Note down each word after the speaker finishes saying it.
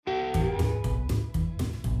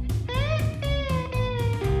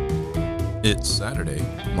It's Saturday,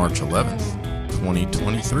 March 11th,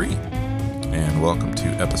 2023, and welcome to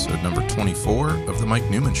episode number 24 of The Mike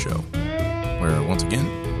Newman Show, where once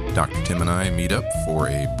again, Dr. Tim and I meet up for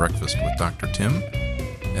a breakfast with Dr. Tim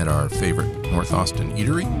at our favorite North Austin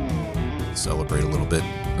eatery, celebrate a little bit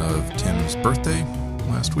of Tim's birthday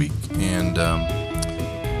last week, and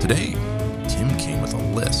today, Tim came with a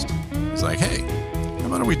list. He's like, hey, how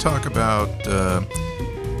about we talk about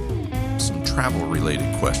some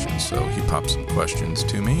travel-related questions? So he popped some questions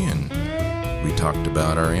to me, and we talked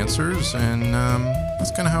about our answers, and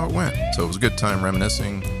that's kind of how it went. So it was a good time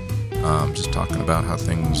reminiscing, just talking about how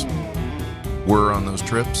things were on those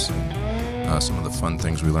trips, and some of the fun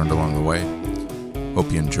things we learned along the way.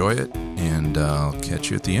 Hope you enjoy it, and I'll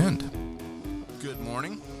catch you at the end. Good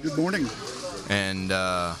morning. Good morning. And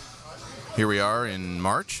here we are in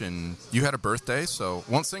March, and you had a birthday, so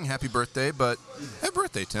won't sing happy birthday, but happy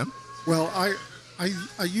birthday, Tim. Well, I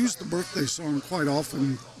use the birthday song quite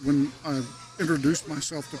often when I introduce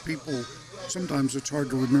myself to people. Sometimes it's hard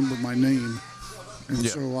to remember my name, and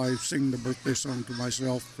so I sing the birthday song to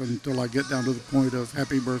myself until I get down to the point of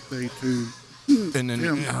happy birthday to And then,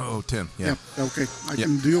 Tim. Tim, Yeah, okay. I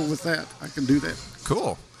can deal with that. I can do that.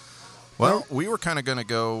 Cool. Well, we were kind of going to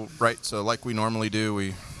go, right, so like we normally do,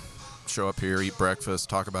 we show up here, eat breakfast,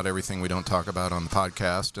 talk about everything we don't talk about on the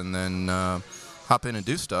podcast, and then hop in and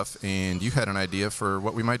do stuff, and you had an idea for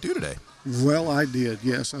what we might do today. Well, I did,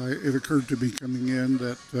 yes. It occurred to me coming in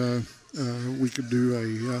that we could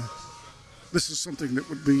do this is something that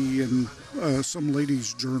would be in some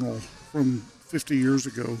lady's journal from 50 years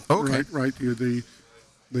ago. Okay. Right.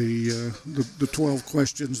 The 12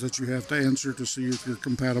 questions that you have to answer to see if you're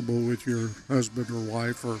compatible with your husband or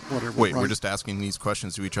wife or whatever. Wait, right? we're just asking these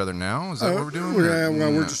questions to each other now? Is that what we're doing? Yeah, well,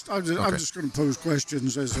 No. I'm just going to pose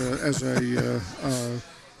questions as a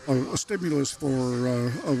stimulus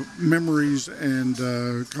for memories and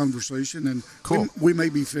conversation, and Cool. we may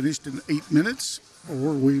be finished in 8 minutes,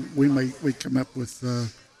 or we come up with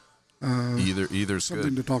Either's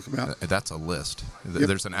something good. to talk about. That's a list. Yep.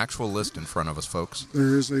 There's an actual list in front of us, folks.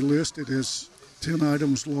 There is a list. It is 10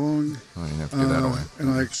 items long, Oh, you have to get that away. and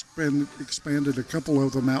I expanded a couple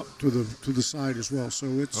of them out to the side as well. So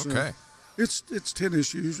it's Okay. it's 10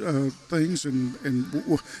 issues, things, and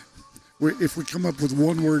if we come up with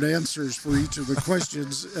one-word answers for each of the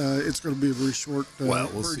questions, it's going to be a very short. Well,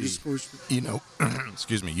 we'll very see. discourse.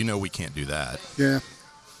 Excuse me, we can't do that. Yeah.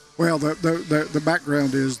 Well, the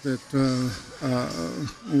background is that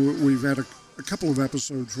we've had a couple of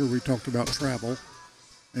episodes where we talked about travel,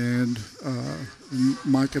 and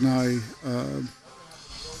Mike and I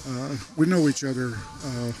we know each other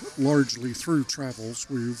largely through travels.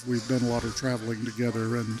 We've done a lot of traveling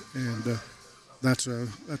together, and that's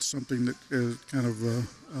something that kind of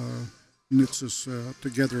knits us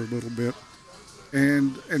together a little bit,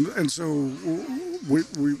 and so we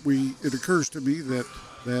it occurs to me that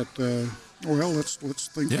let's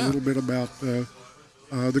think a little bit about the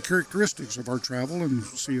characteristics of our travel and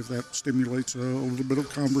see if that stimulates a little bit of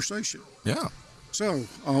conversation. Yeah. So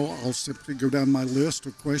I'll simply go down my list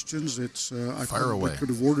of questions. It's I Fire probably away. could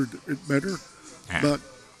have ordered it better, but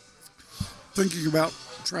thinking about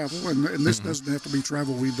travel, and this doesn't have to be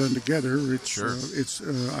travel we've done together. It's Sure.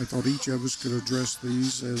 I thought each of us could address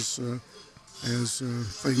these as things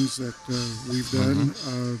that we've done.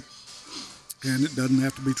 And it doesn't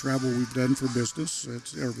have to be travel we've done for business.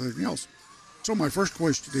 It's everything else. So my first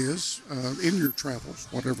question is, in your travels,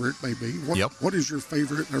 whatever it may be, what is your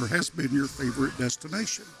favorite or has been your favorite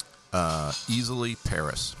destination? Easily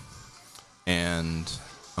Paris. And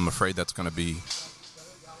I'm afraid that's going to be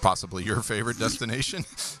possibly your favorite destination.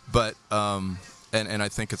 But, and I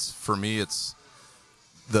think for me, it's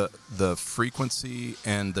the frequency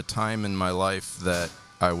and the time in my life that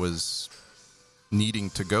I was needing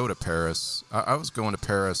to go to Paris. I was going to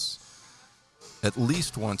Paris at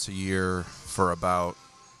least once a year for about,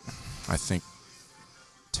 I think,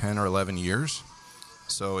 10 or 11 years.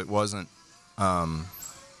 So it wasn't, and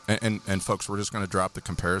folks, we're just going to drop the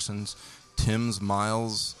comparisons. Tim's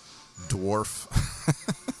miles dwarf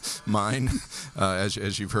mine.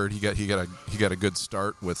 As you've heard, he got a good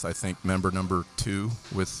start with, I think, member number 2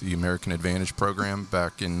 with the American Advantage program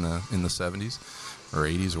back in the 70s. Or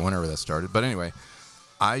 80s or whenever that started. But anyway,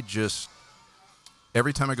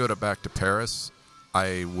 every time I go back to Paris,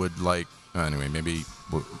 I would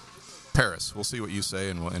Paris. We'll see what you say,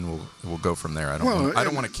 and we'll go from there. I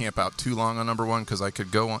don't want to camp out too long on number 1 because I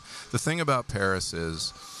could go on. The thing about Paris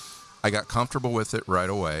is I got comfortable with it right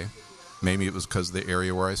away. Maybe it was because of the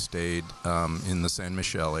area where I stayed, in the Saint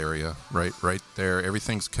Michel area, right there.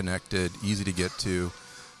 Everything's connected, easy to get to.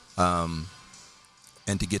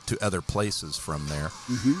 and to get to other places from there.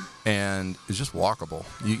 And it's just walkable.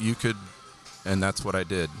 You could, and that's what I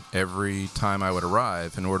did. Every time I would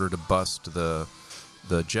arrive, in order to bust the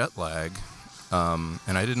jet lag, and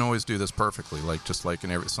I didn't always do this perfectly,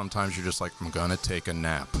 sometimes you're just like, I'm going to take a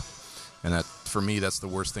nap. And that, for me, that's the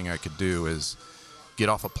worst thing I could do, is get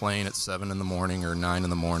off a plane at 7 in the morning or 9 in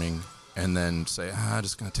the morning and then say, I'm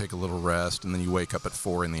just going to take a little rest, and then you wake up at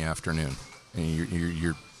 4 in the afternoon and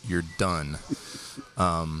you're done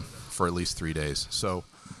for at least 3 days. So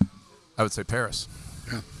I would say Paris.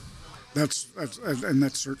 Yeah, that's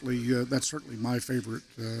certainly my favorite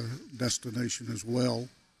destination as well,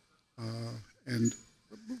 and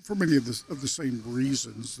for many of the same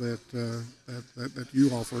reasons that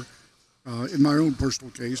you offer. In my own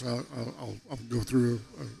personal case, I'll go through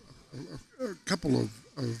a couple of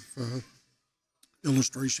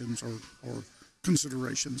illustrations or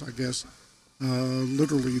considerations, I guess.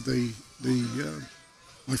 Literally,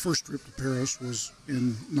 my first trip to Paris was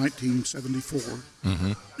in 1974.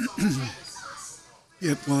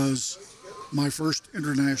 It was my first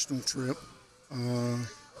international trip,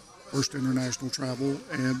 first international travel,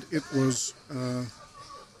 and it was a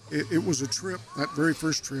trip. That very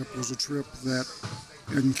first trip was a trip that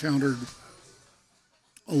encountered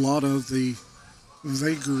a lot of the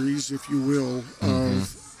vagaries, if you will,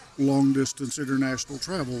 of long-distance international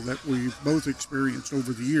travel that we've both experienced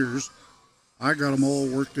over the years. I got them all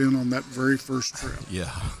worked in on that very first trip.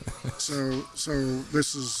 Yeah. So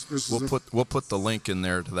this is we'll put the link in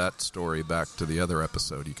there to that story back to the other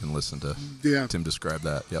episode. You can listen to Tim describe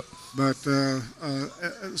that. Yep. But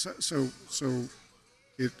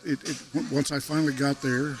it once I finally got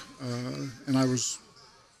there, and I was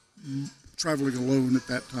traveling alone at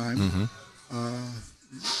that time.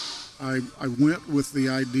 I went with the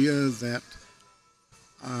idea that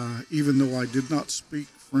even though I did not speak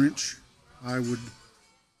French, I would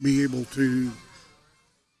be able to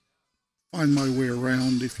find my way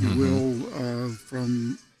around, if you will,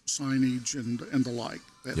 from signage and the like.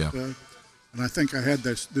 And I think I had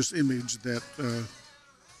this image that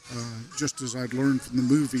just as I'd learned from the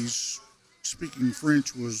movies, speaking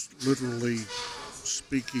French was literally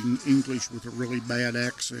speaking English with a really bad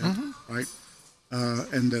accent, right?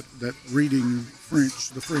 And that reading French,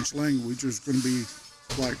 the French language, was going to be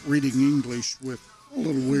like reading English with a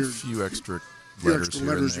little weird. A few extra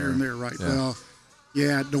letters here and there, right? Yeah. Well,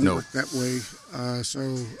 yeah, it don't work that way.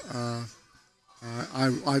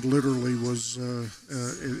 I literally was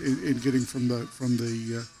in getting from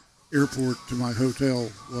the airport to my hotel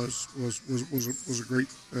was a great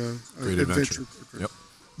adventure. Yep.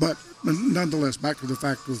 But nonetheless, back to the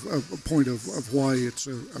fact of a point of why it's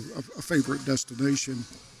a favorite destination.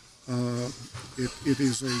 It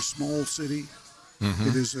is a small city.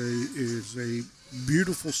 It is a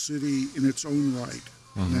beautiful city in its own right.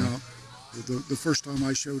 Now, the first time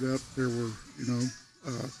I showed up, there were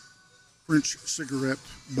French cigarette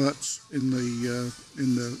butts in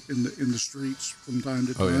the streets from time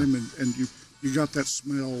to time, and you got that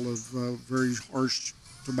smell of very harsh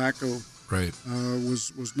tobacco. Right.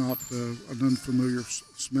 Was not an unfamiliar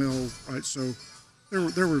smell, right? So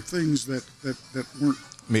there were things that weren't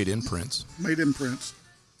made imprints.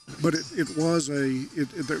 But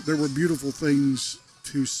there were beautiful things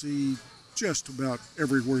to see just about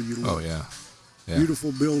everywhere you look. Oh yeah.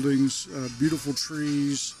 Beautiful buildings, beautiful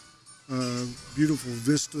trees, beautiful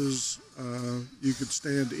vistas. You could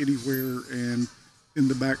stand anywhere, and in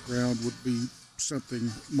the background would be something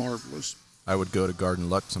marvelous. I would go to Garden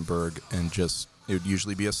Luxembourg, and it would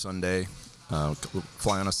usually be a Sunday,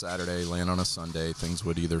 fly on a Saturday, land on a Sunday. Things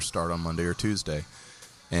would either start on Monday or Tuesday.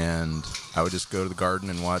 And I would just go to the garden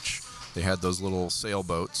and watch. They had those little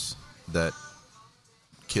sailboats that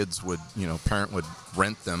kids would, parent would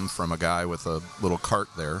rent them from a guy with a little cart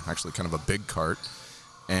there, actually kind of a big cart,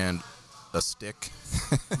 and a stick.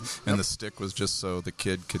 And the stick was just so the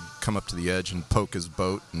kid could come up to the edge and poke his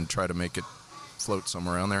boat and try to make it float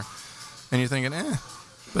somewhere around there. And you're thinking,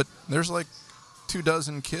 but there's like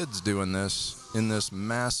 24 kids doing this in this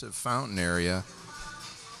massive fountain area.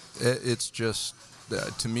 It's just,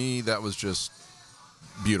 to me, that was just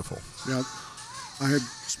beautiful. Yeah, I had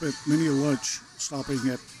spent many a lunch stopping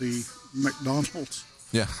at the McDonald's.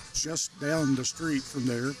 Yeah. Just down the street from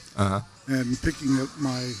there, and picking up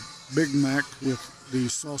my Big Mac with the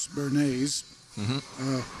sauce béarnaise.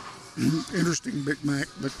 Interesting Big Mac,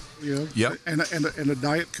 but and a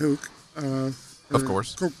Diet Coke. Of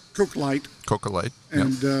course. Coke Light. Coca Light.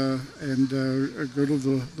 And go to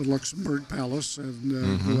the Luxembourg Palace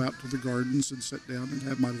and go out to the gardens and sit down and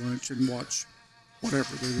have my lunch and watch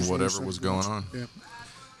whatever was going on.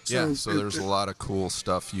 Yeah. So there's a lot of cool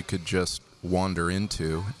stuff you could just wander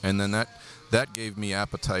into, and then that gave me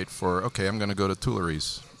appetite for, okay, I'm going to go to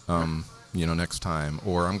Tuileries, next time,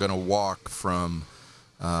 or I'm going to walk from.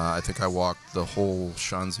 I think I walked the whole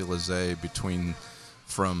Champs-Élysées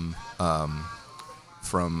from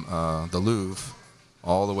the Louvre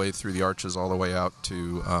all the way through the arches, all the way out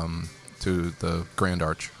to the Grand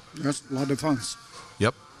Arch. That's a lot of fun.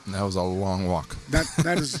 Yep, that was a long walk.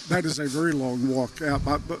 That is a very long walk.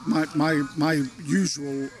 But my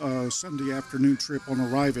usual Sunday afternoon trip on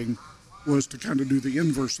arriving was to kind of do the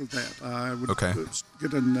inverse of that. I would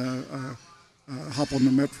get in. Hop on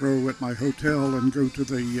the metro at my hotel and go to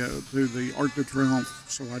the Arc de Triomphe,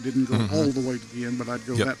 so I didn't go all the way to the end, but I'd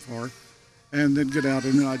go that far, and then get out,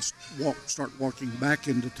 and then I'd start walking back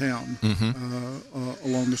into town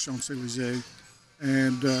along the Champs-Élysées,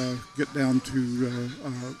 and get down to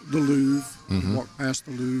the Louvre, walk past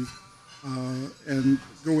the Louvre, and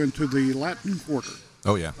go into the Latin Quarter.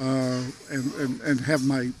 Oh, yeah. And have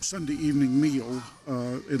my Sunday evening meal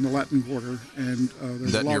in the Latin Quarter. And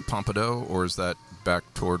is that near Pompidou, or is that back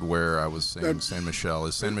toward where I was saying Saint Michel?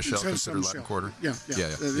 Is Saint Michel considered Latin Quarter? Yeah.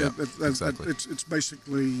 Exactly. It's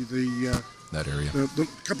basically that area. The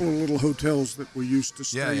couple of little hotels that we used to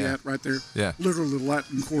stay at right there. Yeah. Literally, the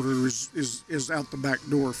Latin Quarter is out the back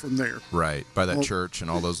door from there. Right, by that church and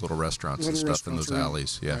all those little restaurants and stuff in those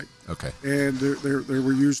alleys. Yeah. Right. Okay. And there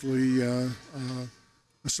were usually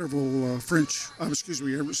several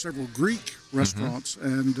several Greek restaurants,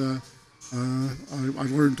 and I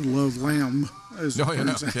learned to love lamb.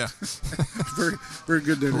 Yeah. Very, very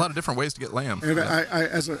good dinner. A lot of different ways to get lamb. And I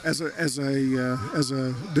as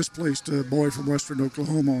a displaced boy from Western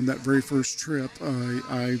Oklahoma on that very first trip,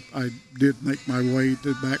 I did make my way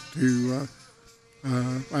back to.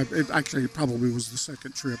 It actually probably was the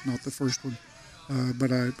second trip, not the first one.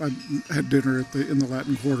 But I had dinner in the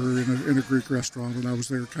Latin Quarter in a Greek restaurant, and I was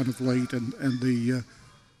there kind of late, and the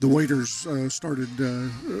waiters started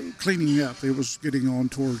cleaning up. It was getting on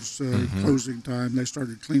towards closing time. They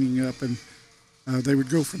started cleaning up, and they would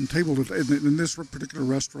go from table to in this particular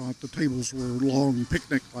restaurant, the tables were long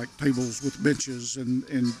picnic-like tables with benches, and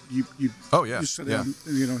you sit down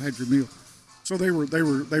and had your meal. So they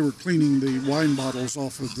were cleaning the wine bottles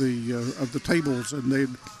off of the tables, and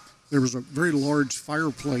there was a very large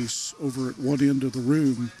fireplace over at one end of the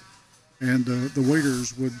room, and the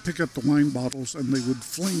waiters would pick up the wine bottles and they would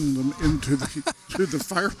fling them into the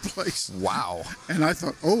fireplace. Wow! And I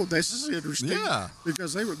thought, oh, this is interesting. Yeah,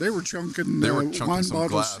 because they were chunking some wine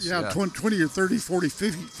bottles, glass, 20 or 30, 40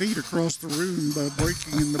 feet across the room,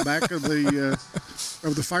 breaking in the back of the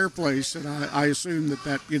fireplace. And I assumed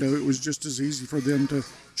that it was just as easy for them to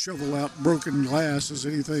shovel out broken glass as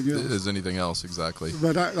anything else. Exactly.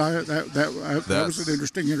 But that was an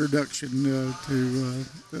interesting introduction to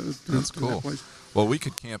that's to cool. that place. Well, we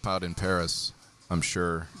could camp out in Paris, I'm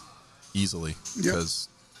sure, easily because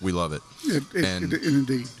we love it.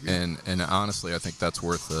 Indeed. Yeah. And honestly, I think that's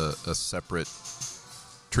worth a separate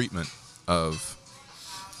treatment of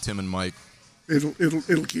Tim and Mike. It'll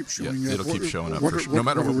keep showing up. It'll keep showing up for sure, no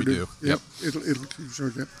matter what we do. Yep. It'll keep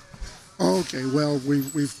showing up. Okay, well,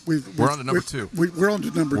 we're on to number two. We're on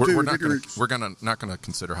to number two. We're not gonna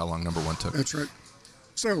consider how long number one took. That's right.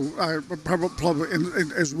 So probably,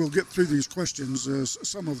 and as we'll get through these questions,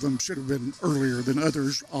 some of them should have been earlier than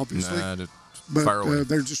others, obviously. Fire away.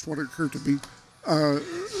 They're just what occurred to me.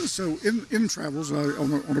 So in travels,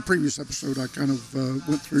 on a previous episode, I kind of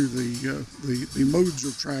went through the modes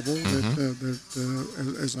of travel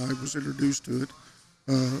that as I was introduced to it.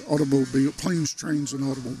 Automobile, planes, trains, and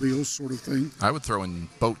automobiles, sort of thing. I would throw in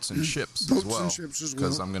boats and ships as well.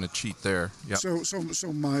 Because I'm going to cheat there. Yep.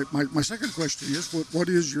 So my second question is, what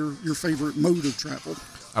is your favorite mode of travel?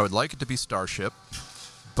 I would like it to be Starship,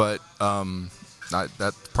 but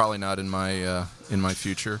that's probably not in my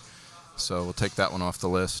future. So we'll take that one off the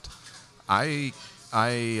list. It's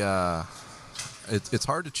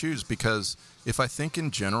hard to choose because if I think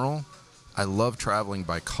in general, I love traveling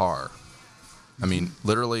by car. I mean,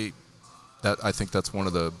 literally, I think that's one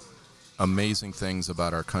of the amazing things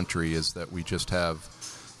about our country is that we just have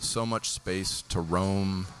so much space to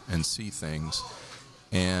roam and see things.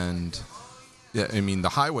 And I mean, the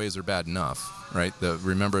highways are bad enough, right?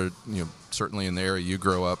 Remember, certainly in the area you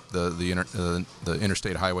grow up, the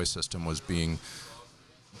interstate highway system was being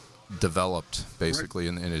developed basically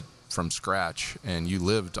from scratch, and you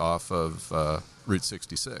lived off of Route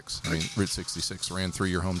 66. I mean, Route 66 ran through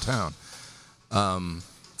your hometown.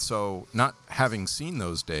 So not having seen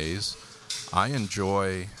those days, I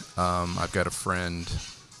enjoy, I've got a friend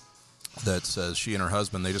that says she and her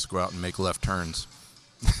husband, they just go out and make left turns.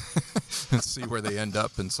 and see where they end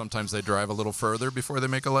up. And sometimes they drive a little further before they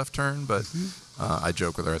make a left turn. But I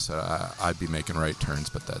joke with her. I said I'd be making right turns,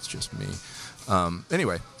 but that's just me.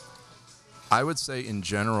 Anyway, I would say in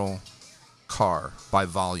general, car by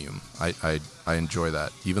volume. I enjoy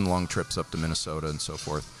that. Even long trips up to Minnesota and so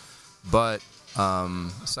forth. But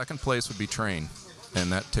second place would be train,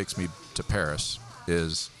 and that takes me to Paris.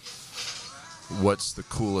 Is what's the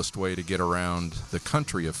coolest way to get around the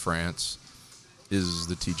country of France is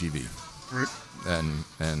the TGV. Right.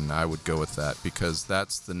 And I would go with that because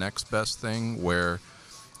that's the next best thing where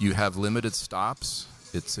you have limited stops.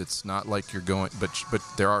 It's not like you're going, but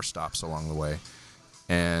there are stops along the way.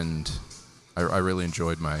 And I really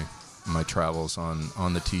enjoyed my travels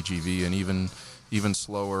on the TGV and even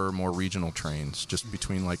slower, more regional trains, just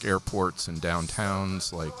between like airports and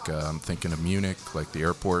downtowns. Like I'm thinking of Munich, like the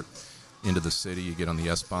airport into the city. You get on the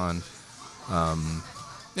S-Bahn.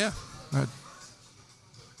 Yeah.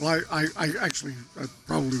 Well, I actually I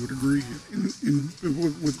probably would agree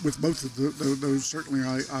with both of those. Certainly,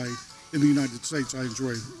 I in the United States I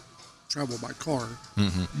enjoy travel by car,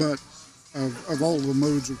 but of all the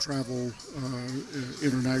modes of travel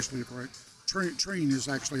internationally, right? Train is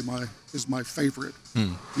actually my favorite.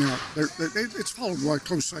 Now, it's followed by a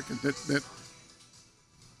close second that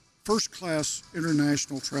first class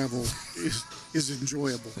international travel is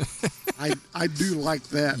enjoyable. I do like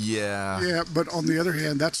that. Yeah. But on the other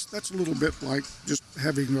hand, that's a little bit like just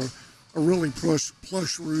having a really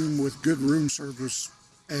plush room with good room service,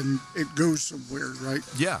 and it goes somewhere, right?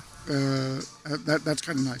 Yeah. That's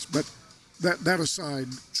kind of nice, but. That aside,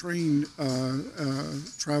 train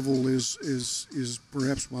travel is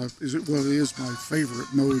perhaps it is my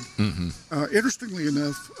favorite mode. Interestingly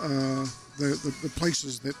enough, the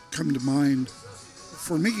places that come to mind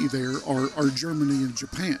for me there are Germany and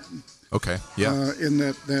Japan. Okay. Yeah. In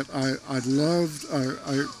that I loved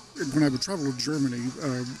when I would travel to Germany,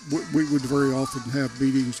 we would very often have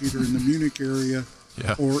meetings either in the Munich area.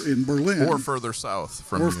 Yeah. Or in Berlin, or further south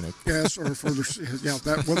from Munich. Yes, or further. Yeah,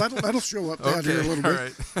 that'll show up down here a little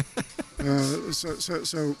bit. Right.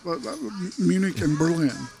 So Munich and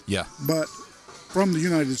Berlin. Yeah. But from the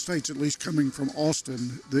United States, at least coming from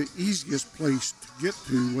Austin, the easiest place to get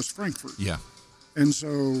to was Frankfurt. Yeah. And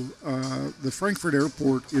so the Frankfurt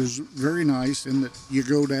airport is very nice in that you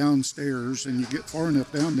go downstairs and you get far enough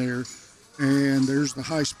down there, and there's the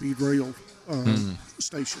high-speed rail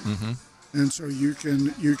station. And so you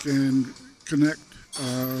can connect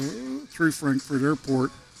through Frankfurt Airport.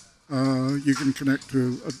 You can connect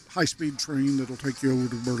to a high-speed train that'll take you over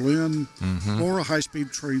to Berlin, or a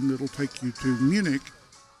high-speed train that'll take you to Munich.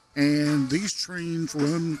 And these trains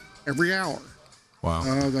run every hour. Wow.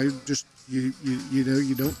 They just you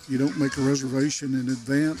don't make a reservation in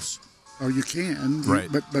advance, or you can. Right.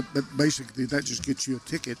 But basically that just gets you a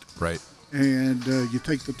ticket. Right. And you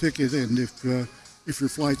take the ticket, and if your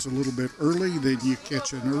flight's a little bit early, then you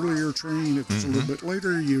catch an earlier train. If it's a little bit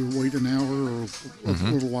later, you wait an hour or a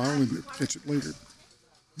little while and catch it later.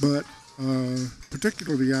 But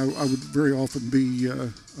particularly, I would very often be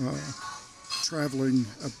traveling,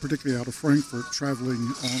 particularly out of Frankfurt, traveling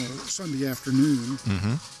on a Sunday afternoon.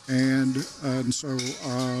 And so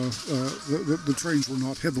the trains were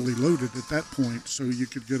not heavily loaded at that point, so you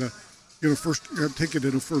could get a ticket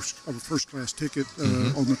at a first class ticket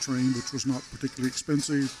on the train, which was not particularly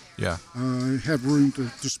expensive. Yeah. Have room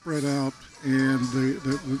to spread out, and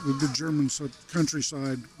the German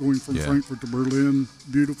countryside going from Frankfurt to Berlin,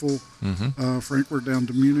 beautiful. Frankfurt down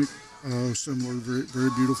to Munich, similar, very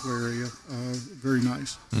very beautiful area, very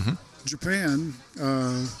nice. Japan,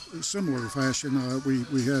 similar fashion.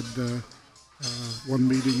 We had. One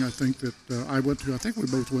meeting I think that I went to, I think we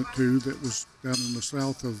both went to, that was down in the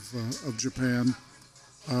south of Japan.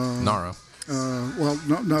 Nara.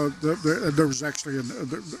 No, there was actually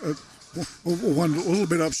one a little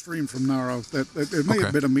bit upstream from Nara. It may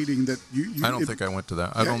have been a meeting that you I don't think I went to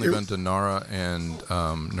that. I've only been to Nara and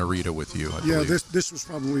Narita with you, I believe. This was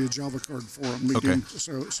probably a Java Card Forum meeting.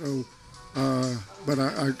 Okay. But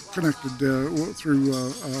I connected through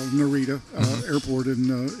Narita Airport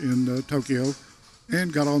in Tokyo,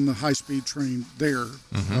 and got on the high-speed train there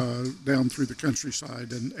down through the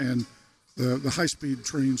countryside. And the high-speed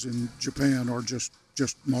trains in Japan are just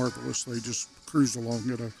marvelous. They just cruise along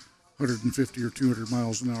at 150 or 200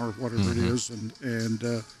 miles an hour, whatever it is, and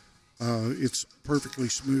it's perfectly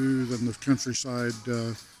smooth, and the countryside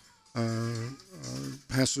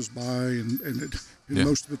passes by, and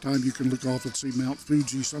most of the time you can look off and see Mount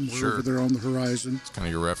Fuji somewhere over there on the horizon. It's kind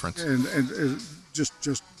of your reference. And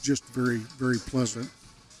just very, very pleasant.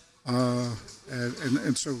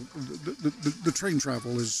 And so the train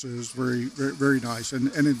travel is very, very, very nice.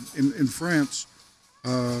 And in France,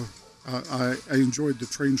 I enjoyed the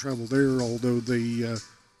train travel there, although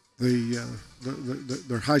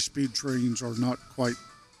their high speed trains are not quite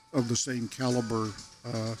of the same caliber.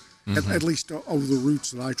 At least over the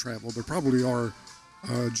routes that I travel, there probably are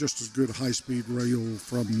just as good high speed rail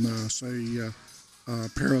from say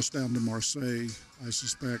Paris down to Marseille, I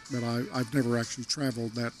suspect, but I've never actually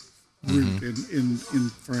traveled that route in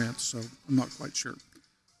France, so I'm not quite sure.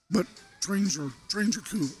 But trains are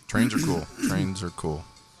cool. Trains are cool. Trains are cool.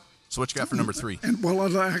 So what you got for number 3? And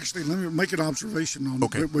well, actually, let me make an observation on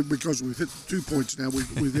because we've hit 2 points now.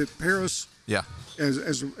 We've hit Paris, Yeah,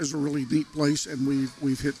 as a really neat place, and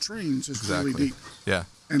we've hit trains as exactly. really neat. Yeah,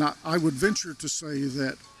 And I would venture to say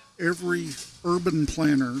that every urban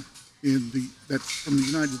planner that's from the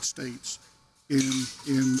United States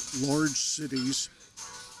in large cities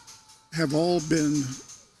have all been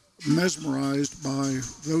mesmerized by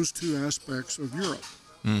those two aspects of Europe.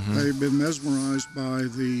 They've been mesmerized by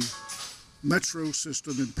the metro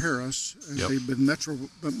system in Paris, and they've been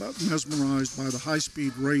mesmerized by the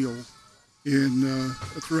high-speed rail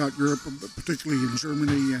throughout Europe, particularly in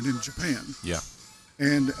Germany and in Japan. yeah,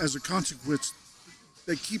 And as a consequence,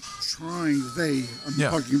 they keep trying. I'm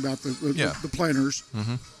talking about the planners.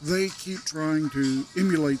 They keep trying to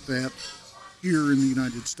emulate that here in the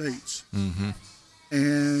United States.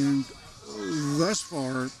 And thus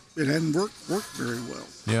far, it hadn't worked very well.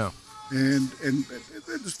 yeah, And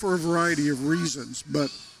it's for a variety of reasons.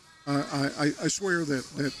 But I swear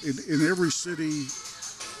that in every city,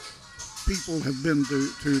 people have been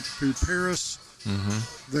to Paris.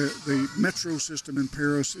 The metro system in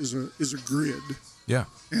Paris is a grid. yeah,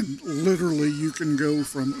 And literally, you can go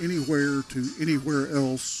from anywhere to anywhere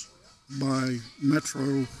else by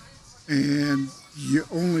metro, and you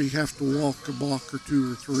only have to walk a block or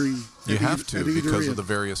 2 or 3. You have to because of the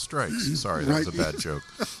various strikes. Sorry, that was a Right. bad joke.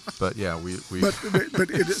 But yeah, we But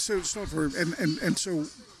it's not for and so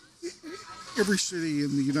every city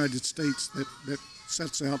in the United States that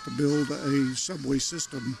sets out to build a subway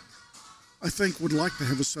system, I think would like to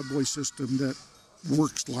have a subway system that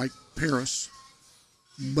works like Paris,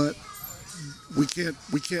 but we can't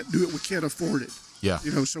do it. We can't afford it. yeah,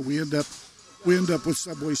 So we end up with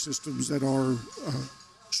subway systems that are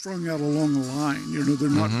strung out along the line.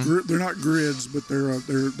 They're not grids, but they're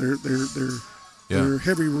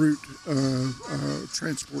heavy route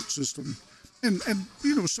transport system. And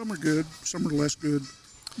some are good, some are less good,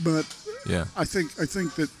 but yeah, I think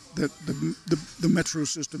that the metro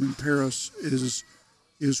system in Paris is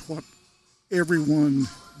what everyone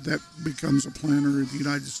that becomes a planner in the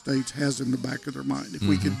United States has in the back of their mind. If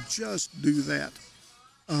we could just do that.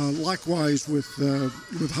 Likewise with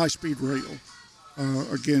high-speed rail.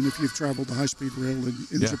 Again, if you've traveled the high-speed rail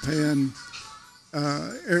in Japan,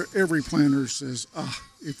 every planner says,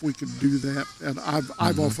 if we could do that. And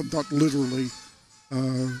I've often thought literally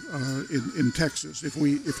in Texas, if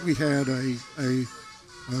we had a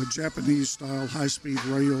Japanese-style high-speed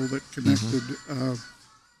rail that connected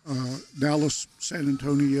Dallas, San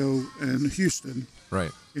Antonio, and Houston.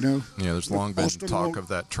 right. Yeah, There's long been Austin, talk of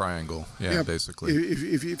that triangle. Yeah, basically.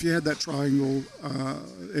 If you had that triangle,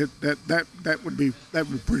 that would be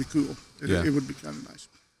pretty cool. It would be kind of nice.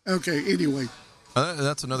 Okay. Anyway,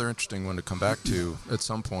 That's another interesting one to come back to at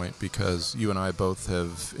some point because you and I both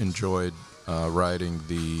have enjoyed riding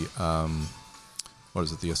the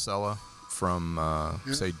the Acela from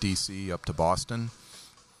say DC up to Boston,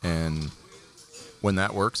 and when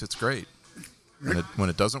that works, it's great. When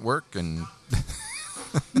it doesn't work and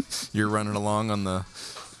you're running along on the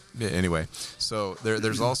anyway, so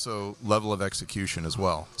there's also level of execution as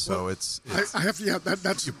well. So I have to. Yeah,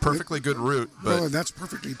 that's a perfectly good route. But well, that's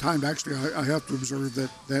perfectly timed. Actually, I have to observe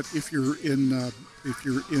that if you're in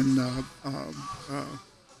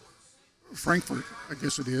Frankfurt, I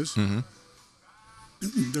guess it is.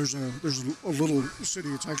 There's a little city.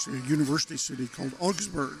 It's actually a university city called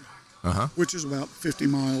Augsburg, which is about 50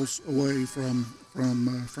 miles away from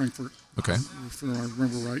Frankfurt. Okay. If I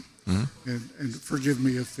remember right. And forgive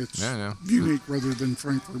me if it's unique rather than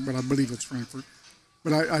Frankfurt, but I believe it's Frankfurt.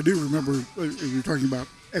 But I do remember you're talking about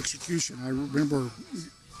execution. I remember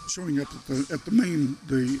showing up at the main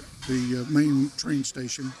train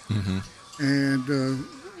station and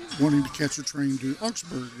wanting to catch a train to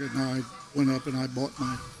Augsburg, and I went up and I bought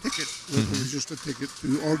my ticket. It was just a ticket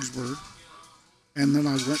to Augsburg, and then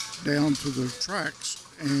I went down to the tracks,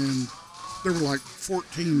 and there were like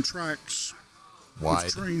 14 tracks wide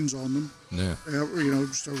with trains on them. Yeah.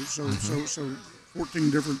 So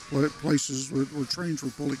 14 different places where trains were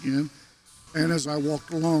pulling in, And as I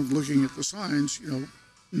walked along looking at the signs,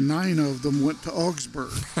 9 of them went to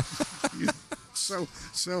Augsburg. You know, so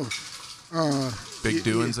Big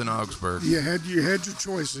doings in Augsburg. you had your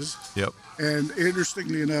choices. Yep. And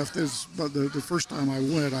interestingly enough, the first time I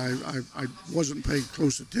went, I wasn't paying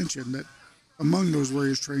close attention that among those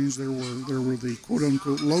various trains there were the quote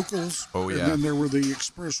unquote locals. Oh, yeah. And then there were the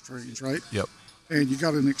express trains, right? Yep. And you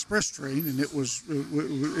got an express train, and it was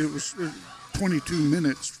 22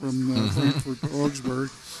 minutes from Frankfurt to Augsburg.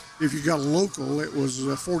 If you got a local, it was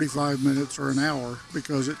 45 minutes or an hour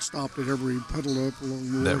because it stopped at every pedal up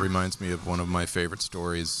along the way. That reminds me of one of my favorite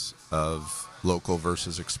stories of local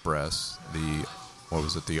versus express. The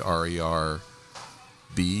RER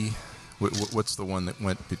B? What's the one that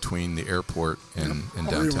went between the airport and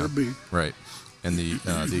downtown? RER-B. Right. And the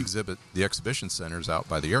exhibition center's out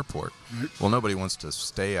by the airport. Right. Well, nobody wants to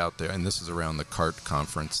stay out there, and this is around the CART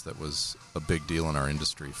conference that was a big deal in our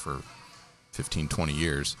industry for 15, 20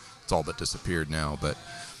 years. It's all but disappeared now, but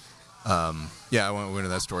I won't go into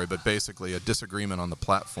that story. But basically, a disagreement on the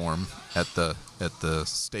platform at the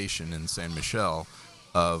station in Saint Michel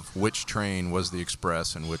of which train was the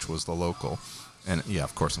express and which was the local. And yeah,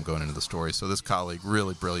 of course, I'm going into the story. So this colleague,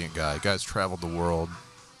 really brilliant guy's traveled the world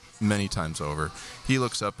many times over. He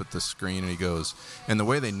looks up at the screen and he goes, and the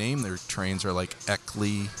way they name their trains are like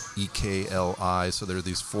EKLI, EKLI. So there are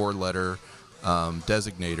these 4-letter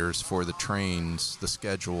designators for the trains, the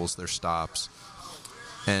schedules, their stops.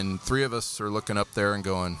 And 3 of us are looking up there and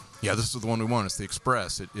going, yeah, this is the one we want. It's the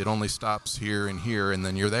express. It only stops here, and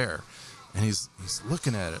then you're there. And he's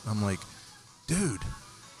looking at it. I'm like, dude,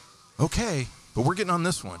 okay, but we're getting on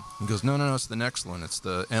this one. He goes, no, it's the next one. It's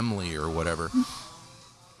the Emily or whatever.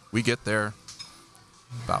 We get there.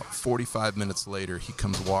 About 45 minutes later, he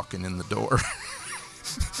comes walking in the door.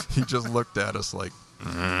 He just looked at us like,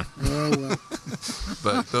 Oh, well.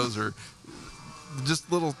 But those are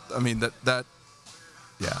just little, I mean, that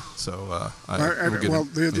yeah. So,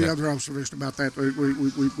 the other observation about that,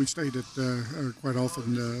 we stayed at, quite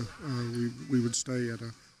often, we would stay at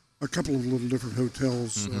a couple of little different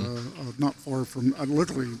hotels, not far from,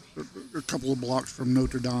 literally a couple of blocks from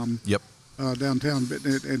Notre Dame. Yep. Downtown,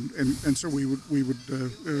 and so we would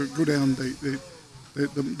go down.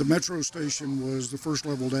 The metro station was the first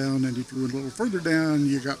level down, and if you went a little further down,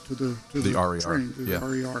 you got to the RER. train, the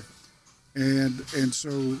RER. And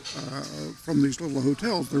so from these little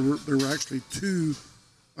hotels, there were actually 2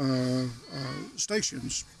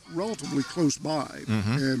 stations relatively close by,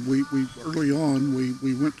 and we early on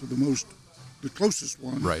we went to the closest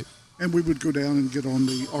one, right, and we would go down and get on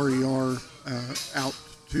the RER out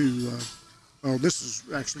to. This is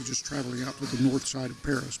actually just traveling out to the north side of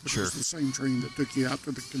Paris, but sure. It's the same train that took you out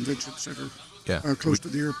to the convention center, close to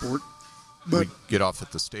the airport. But we get off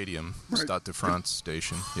at the stadium, right. Stade de France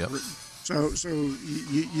station. Yep. So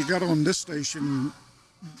you got on this station,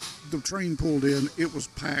 the train pulled in, it was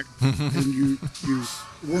packed, and you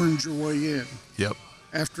wormed your way in. Yep.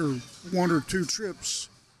 After 1 or 2 trips,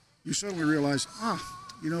 you suddenly realize,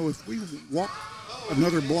 if we walk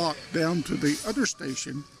another block down to the other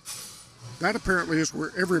station, that apparently is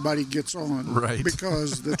where everybody gets on, right?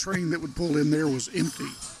 Because the train that would pull in there was empty,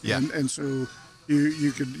 yeah. And so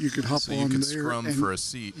you could hop so on you could there scrum for a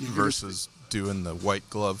seat versus doing the white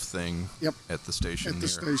glove thing. Yep. At the station. At the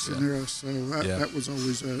station there, so that was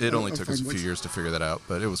always It only took us a few years to figure that out,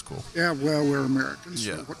 but it was cool. Yeah, well, we're Americans.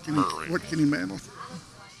 Yeah. So what can you manage?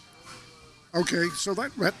 Okay, so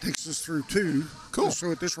that takes us through 2. Cool.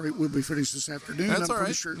 So at this rate, we'll be finished this afternoon. That's I'm all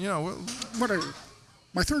right. Sure. Whatever.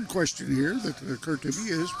 My third question here that occurred to me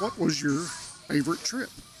is, what was your favorite trip?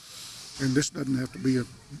 And this doesn't have to be a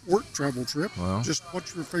work travel trip. Well, just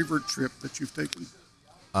what's your favorite trip that you've taken?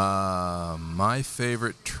 My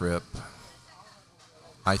favorite trip,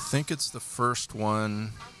 I think it's the first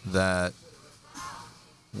one that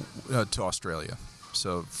to Australia.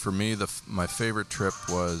 So for me, my favorite trip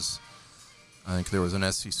was, I think there was an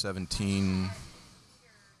SC-17.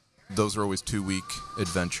 Those are always 2-week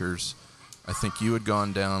adventures. I think you had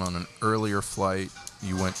gone down on an earlier flight.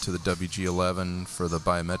 You went to the WG-11 for the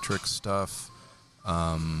biometric stuff.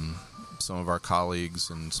 Some of our colleagues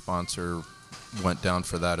and sponsor went down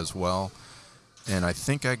for that as well. And I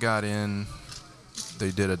think I got in, they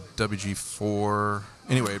did a WG-4.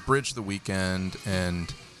 Anyway, it bridged the weekend,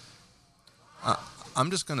 and I'm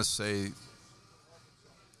just going to say,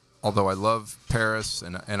 although I love Paris,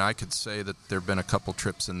 and I could say that there have been a couple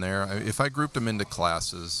trips in there. If I grouped them into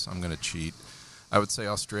classes, I'm going to cheat. I would say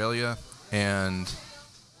Australia and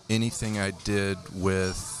anything I did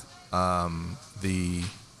with the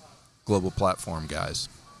Global Platform guys.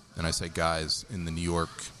 And I say guys in the New York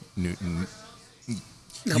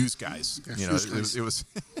use guys. Yes, You know, use guys.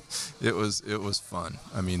 it was it was fun.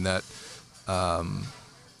 I mean that, and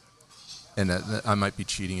that I might be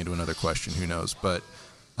cheating into another question. Who knows? But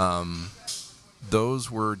those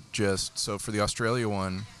were just so for the Australia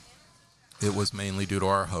one. It was mainly due to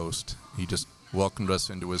our host. He just welcomed us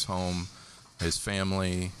into his home, his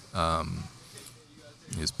family,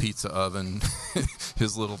 his pizza oven,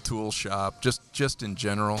 his little tool shop, just in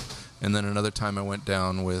general. And then another time I went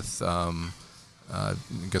down with, I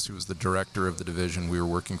guess he was the director of the division we were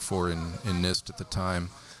working for in NIST at the time.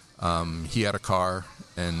 He had a car,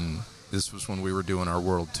 and this was when we were doing our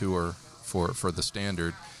world tour for the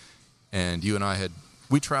Standard. And you and I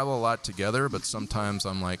we travel a lot together, but sometimes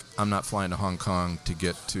I'm like, I'm not flying to Hong Kong to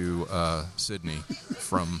get to Sydney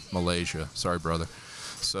from Malaysia. Sorry, brother.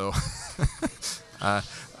 So,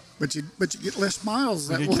 But you get less miles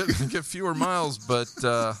that way. you get fewer miles, but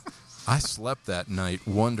I slept that night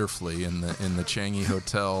wonderfully in the Changi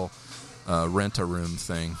Hotel rent-a-room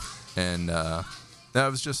thing, and that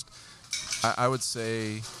was just, I would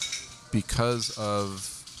say, because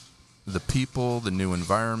of the people, the new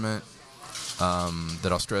environment.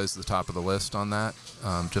 That Australia's at the top of the list on that.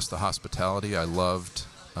 Just the hospitality. I loved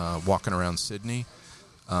walking around Sydney.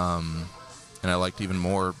 And I liked even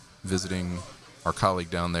more visiting our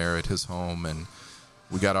colleague down there at his home. And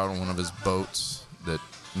we got out on one of his boats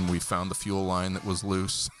and we found the fuel line that was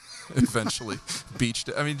loose. Eventually beached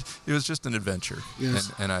it. I mean, it was just an adventure.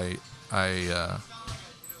 Yes. And I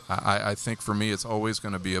think for me it's always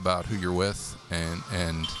going to be about who you're with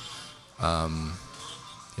and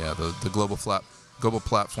yeah, the global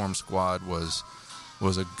platform squad was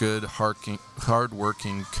a good,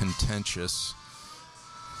 hard-working, contentious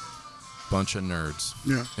bunch of nerds.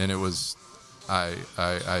 Yeah. And it was, I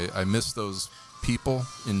miss those people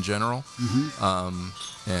in general, and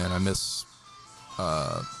I miss,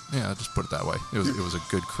 just put it that way. It was a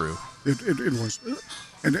good crew. It was,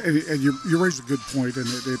 and you raised a good point, and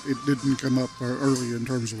it didn't come up early in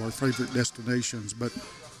terms of our favorite destinations, but.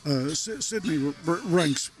 Sydney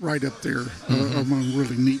ranks right up there among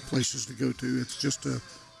really neat places to go to. It's just a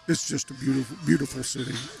beautiful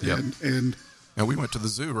city. Yep. And we went to the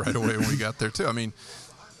zoo right away when we got there too. I mean,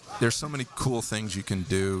 there's so many cool things you can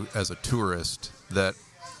do as a tourist that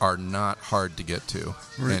are not hard to get to.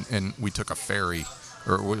 Right. And we took a ferry,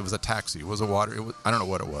 or it was a taxi. It was a water. I don't know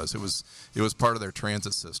what it was. It was part of their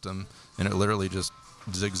transit system, and it literally just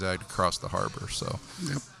zigzagged across the harbor. So.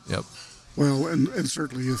 Yep. Well, and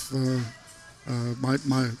certainly if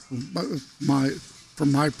from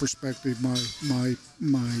my perspective, my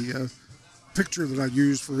picture that I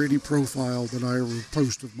use for any profile that I ever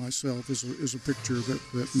post of myself is a picture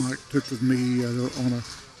that Mike took of me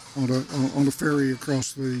on a ferry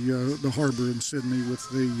across the harbor in Sydney with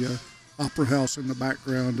the Opera House in the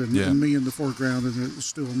background and me in the foreground, and it's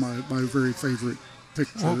still my very favorite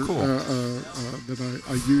picture that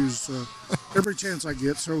I use every chance I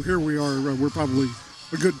get. So here we are. We're probably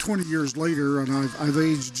a good 20 years later, and I've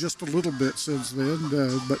aged just a little bit since then,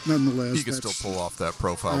 but nonetheless. You can still pull off that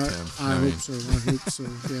profile, Tim. I hope so,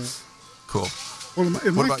 yeah. Cool. Well,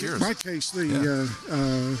 in what about yours? My case, the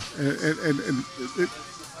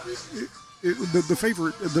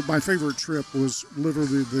my favorite trip was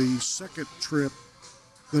literally the second trip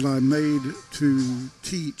that I made to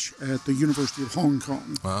teach at the University of Hong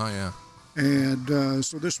Kong. Oh, yeah. And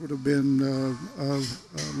so this would have been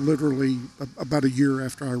literally about a year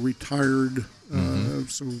after I retired.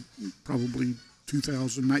 So probably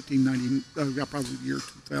 1990, probably the year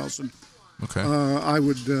 2000. Okay. I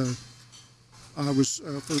was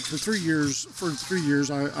for 3 years. For 3 years,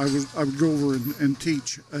 I would go over and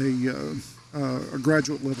teach a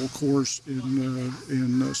graduate level course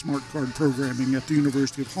in smart card programming at the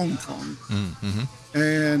University of Hong Kong,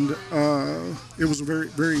 and it was a very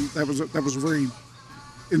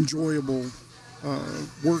enjoyable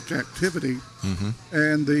work activity,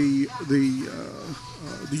 and the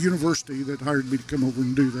university that hired me to come over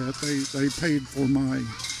and do that, they paid for my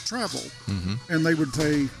travel, and they would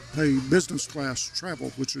pay business class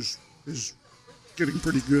travel, which is getting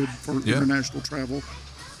pretty good for international travel.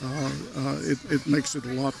 It makes it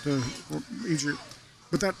a lot easier.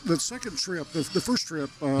 But the second trip, the first trip,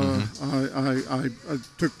 I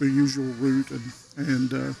took the usual route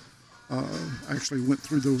and actually went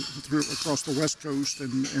through across the West Coast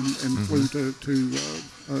and flew to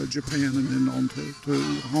Japan and then on to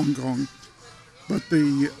Hong Kong. But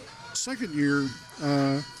the second year,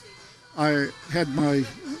 I had my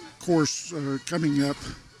course coming up,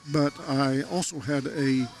 but I also had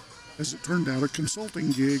as it turned out, a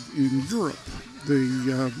consulting gig in Europe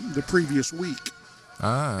the previous week.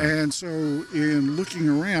 And so in looking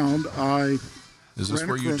around, I Is this ran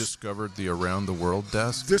where you across- discovered the Around the World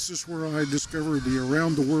desk? This is where I discovered the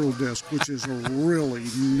Around the World desk, which is a really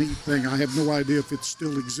neat thing. I have no idea if it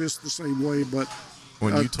still exists the same way, but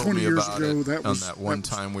When you told 20 me years about ago, it that on was that one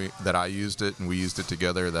time that I used it and we used it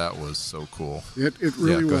together, that was so cool. It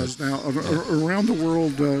really go was. Now, around the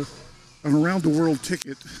world, an Around the World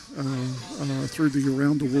ticket through the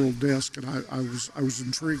Around the World desk, and I was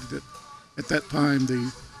intrigued that at that time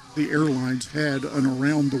the airlines had an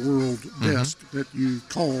Around the World desk that you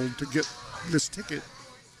called to get this ticket,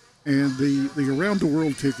 and the Around the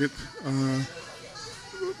World ticket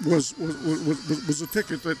was a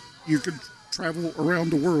ticket that you could travel around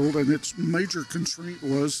the world, and its major constraint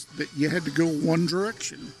was that you had to go one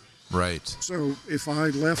direction. Right. So if I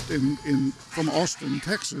left from Austin,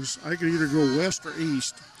 Texas, I could either go west or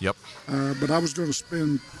east. Yep. But I was going to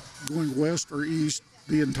spend going west or east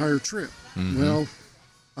the entire trip. Well,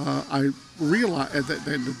 I realized that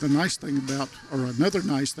the nice thing about, or another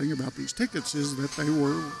nice thing about these tickets is that they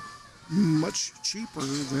were much cheaper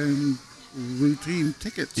than routine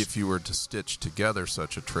tickets. If you were to stitch together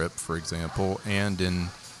such a trip, for example, and in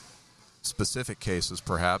specific cases,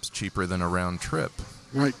 perhaps cheaper than a round trip.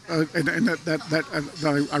 Right, and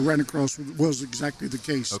that I ran across was exactly the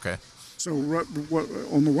case. Okay. So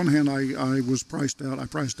on the one hand, I priced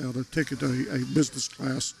out a ticket, a business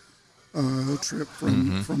class trip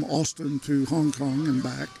from Austin to Hong Kong and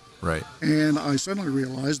back. Right. And I suddenly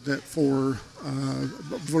realized that for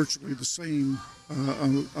virtually the same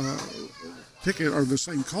ticket or the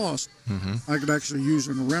same cost, I could actually use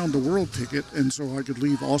an around the world ticket, and so I could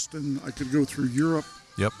leave Austin, I could go through Europe,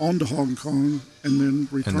 onto Hong Kong, and then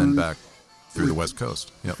return, and then back through the West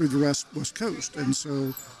Coast. Yep. Through the West Coast, and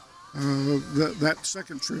so that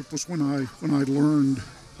second trip was when I learned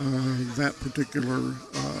that particular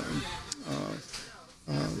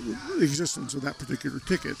existence of that particular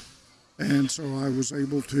ticket. And so I was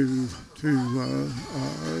able to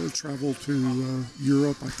travel to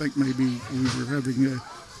Europe. I think maybe we were having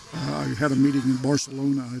I had a meeting in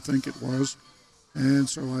Barcelona, I think it was. And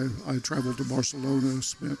so I traveled to Barcelona,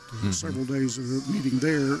 spent several days of the meeting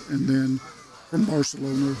there, and then from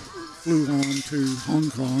Barcelona flew on to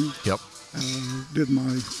Hong Kong. Yep. Did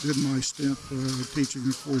my stint teaching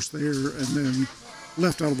a course there, and then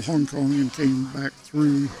left out of Hong Kong and came back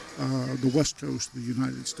through the west coast of the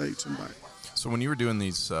United States and back. So when you were doing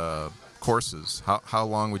these courses, how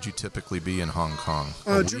long would you typically be in Hong Kong?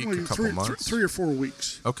 A week, Generally a couple months? 3 or 4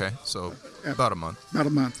 weeks. Okay, so about a month. About a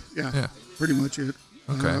month, yeah. Pretty much it.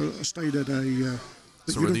 Okay. I stayed at a...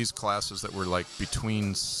 So were these classes that were like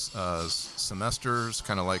between semesters,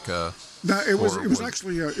 kind of like a... No, it was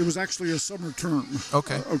actually a summer term.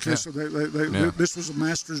 Okay. Okay. Yeah. So this was a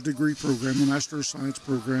master's degree program, a master's science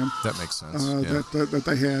program. That makes sense. That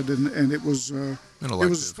they had, and it was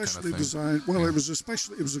especially kind of designed. Well, it was a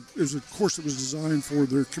course that was designed for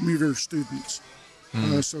their commuter students.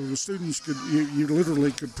 So the students you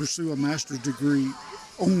literally could pursue a master's degree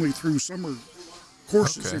only through summer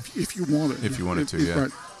courses if you wanted. If you wanted to, yeah.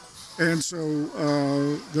 Right. And so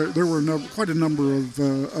there were quite a number of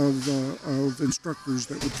instructors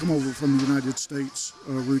that would come over from the United States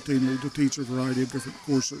routinely to teach a variety of different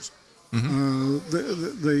courses. I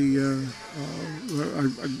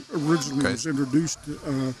originally was introduced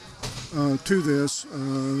to this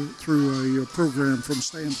through a program from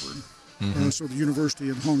Stanford. So the university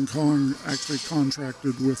in Hong Kong actually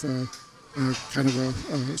contracted with kind of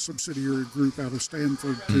a subsidiary group out of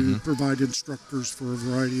Stanford to provide instructors for a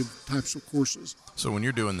variety of types of courses. So when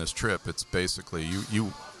you're doing this trip, it's basically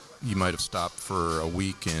you might have stopped for a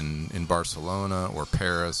week in Barcelona or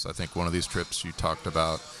Paris. I think one of these trips you talked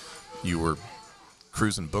about, you were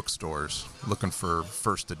cruising bookstores looking for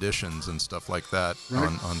first editions and stuff like that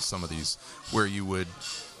on some of these, where you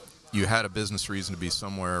had a business reason to be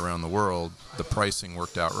somewhere around the world. The pricing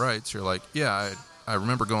worked out right, so you're like, I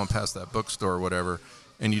remember going past that bookstore or whatever,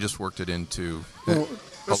 and you just worked it into a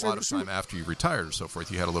lot of time after you retired or so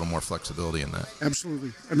forth. You had a little more flexibility in that.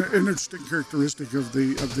 Absolutely. An interesting characteristic of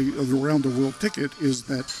the around the world ticket is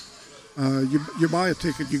that you buy a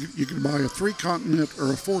ticket. You can buy a 3-continent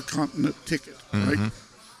or a 4-continent ticket, right?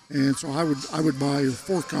 And so I would buy a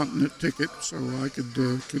 4-continent ticket, so I could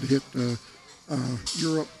hit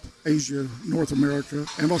Europe, Asia, North America,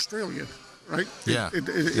 and Australia, right? Yeah.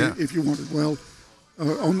 If you wanted. Well.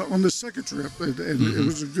 On the second trip, and it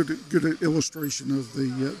was a good illustration of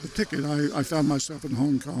the ticket. I found myself in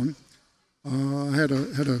Hong Kong. I had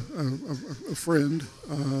a friend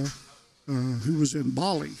who was in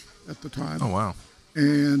Bali at the time. Oh wow!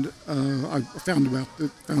 And I found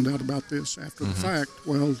out about this after the fact.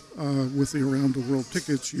 Well, with the around the world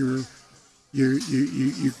tickets, you're you're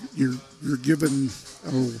given,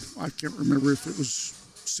 I can't remember if it was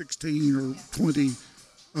 16 or 20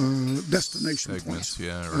 destination Segments,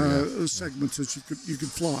 points, segments that you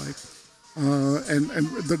could fly. And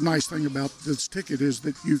the nice thing about this ticket is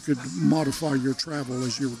that you could modify your travel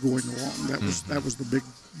as you were going along. That was the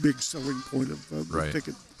big selling point of the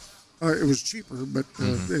ticket. It was cheaper, but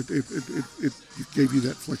it gave you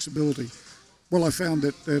that flexibility. Well, I found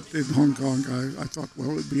that in Hong Kong, I thought,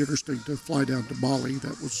 well, it'd be interesting to fly down to Bali.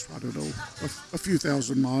 That was, I don't know, a few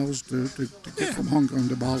thousand miles to get from Hong Kong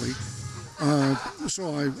to Bali.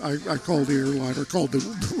 So I called the airline, or called the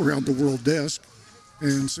around the world desk,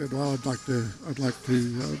 and said, well, I'd like to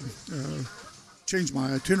change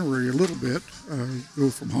my itinerary a little bit, go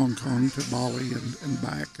from Hong Kong to Bali and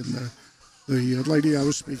back. And the lady I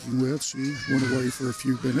was speaking with, she went away for a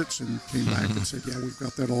few minutes and came back and said, yeah, we've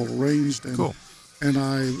got that all arranged. And, cool. And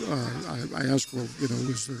I asked, well,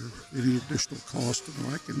 is there any additional cost and the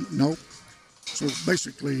like? And nope. So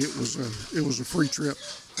basically, it was a free trip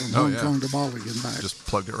from Hong Kong to Bali and back. Just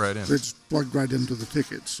plugged it right in. It's plugged right into the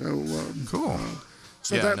ticket. So cool.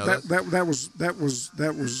 So that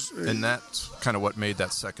was. And that's kind of what made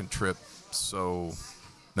that second trip so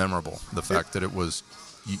memorable. The fact that it was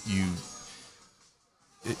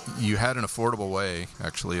you had an affordable way,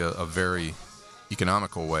 actually a very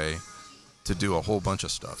economical way, to do a whole bunch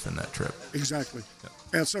of stuff in that trip. Exactly.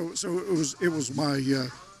 Yeah. And so it was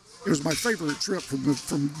my favorite trip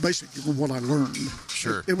from basically from what I learned.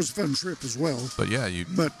 Sure. It was a fun trip as well. But yeah,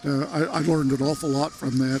 I learned an awful lot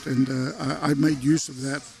from that, and I made use of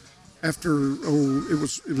that after it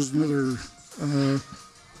was another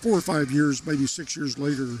 4 or 5 years, maybe 6 years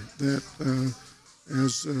later, that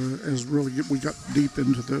as really we got deep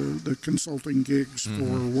into the consulting gigs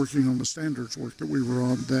for working on the standards work that we were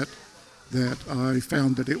on, that I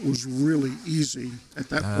found that it was really easy at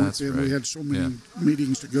that point. And we had so many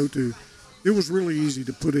meetings to go to. It was really easy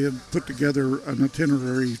to put together an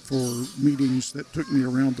itinerary for meetings that took me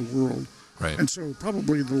around the world. Right. And so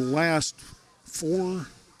probably the last 4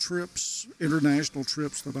 trips, international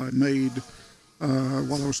trips that I made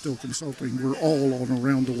while I was still consulting, were all on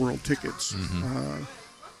around the world tickets.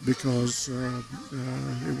 Because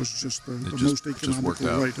it was just the most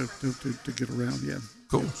economical way to get around. Yeah.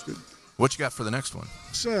 Cool. Yeah, it was good. What you got for the next one?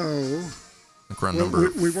 So, number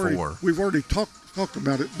 4. We've already talked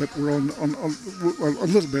about it, but we're on a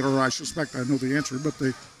little bit, or I suspect I know the answer. But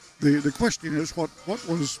the question is, what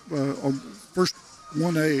was on first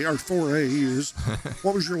 1A or 4A is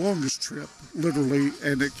what was your longest trip, literally,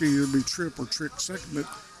 and it can either be trip or trick segment,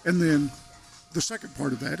 and then the second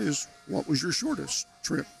part of that is what was your shortest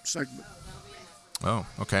trip segment. Oh,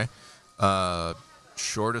 okay.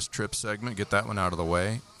 Shortest trip segment, get that one out of the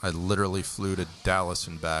way. I literally flew to Dallas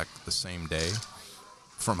and back the same day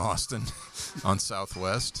from Austin on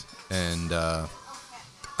Southwest, and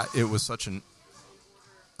it was such an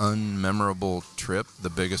unmemorable trip. The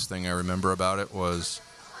biggest thing I remember about it was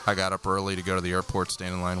I got up early to go to the airport,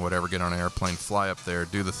 stand in line, whatever, get on an airplane, fly up there,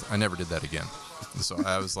 do I never did that again. So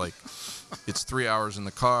I was like, it's 3 hours in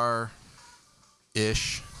the car-ish.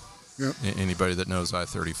 Yep. Anybody that knows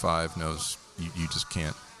I-35 knows you just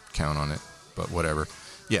can't count on it, but whatever.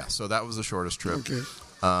 Yeah, so that was the shortest trip. Okay.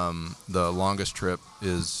 The longest trip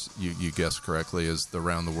is, you guessed correctly, is the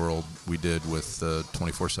round the world we did with the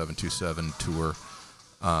 24/7/27 tour.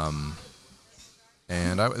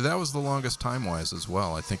 And that was the longest time-wise as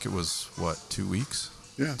well. I think it was, 2 weeks?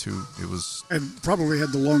 Yeah. It was... And probably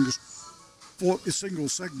had the longest single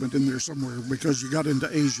segment in there somewhere, because you got into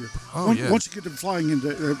Asia. Once you get to flying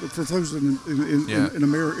into, for those in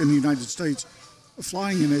America, in the United States,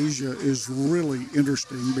 flying in Asia is really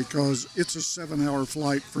interesting because it's a 7-hour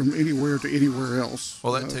flight from anywhere to anywhere else.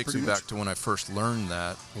 Well, that takes me back to when I first learned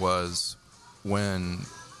that, was when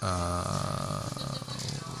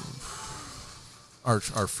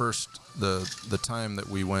our first, the time that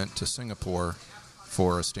we went to Singapore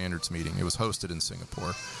for a standards meeting. It was hosted in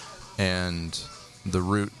Singapore. And the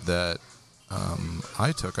route that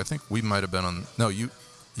I took, I think we might have been on. No, you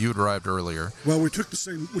had arrived earlier. Well, we took the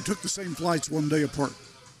same flights one day apart.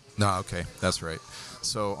 No, okay, that's right.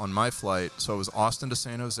 So on my flight, it was Austin to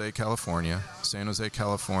San Jose, California,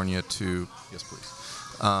 to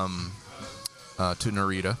to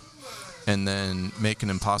Narita, and then make an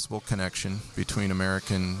impossible connection between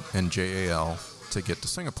American and JAL to get to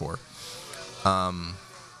Singapore.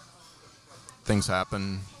 Things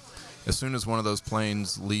happen. As soon as one of those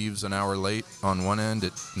planes leaves an hour late on one end,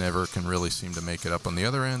 it never can really seem to make it up on the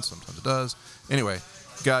other end. Sometimes it does. Anyway,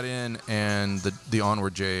 got in, and the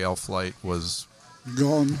onward JAL flight was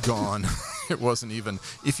gone. It wasn't even,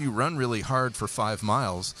 if you run really hard for 5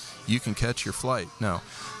 miles, you can catch your flight. No.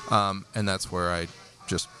 And that's where I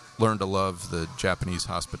just learned to love the Japanese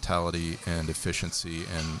hospitality and efficiency.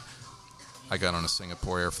 And I got on a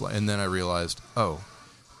Singapore Air flight. And then I realized, oh,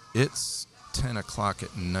 it's 10 o'clock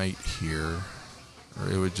at night here. Or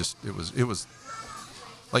it was,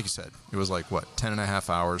 like you said, it was like, what, 10 and a half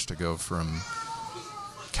hours to go from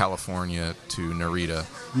California to Narita.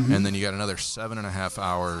 Mm-hmm. And then you got another 7.5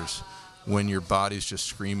 hours when your body's just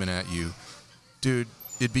screaming at you, dude,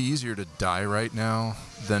 it'd be easier to die right now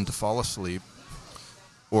than to fall asleep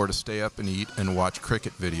or to stay up and eat and watch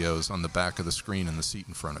cricket videos on the back of the screen in the seat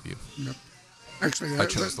in front of you. Yep. Actually, I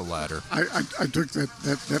chose the latter. I took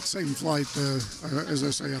that same flight, as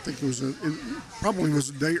I say, I think it probably was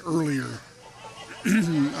a day earlier.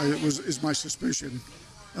 Is my suspicion.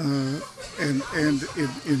 And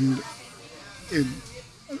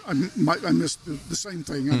I missed the same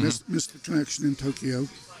thing. I missed the connection in Tokyo.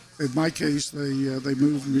 In my case, they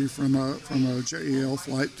moved me from a JAL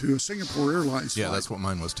flight to a Singapore Airlines flight. Yeah, that's what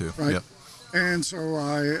mine was too. Right. Yep. And so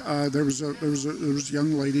there was a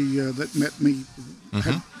young lady that met me,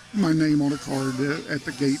 had my name on a card at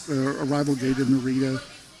the gate, arrival gate in Narita,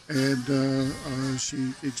 and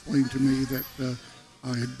she explained to me that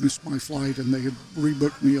I had missed my flight and they had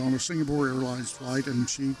rebooked me on a Singapore Airlines flight, and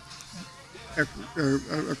she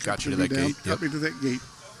got you to that gate. Got me to that gate.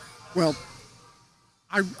 Well,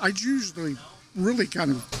 I usually really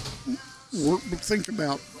kind of think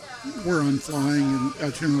about where I'm flying and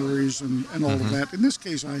itineraries and all of that. In this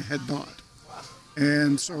case, I had not.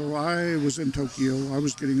 And so I was in Tokyo. I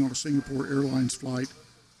was getting on a Singapore Airlines flight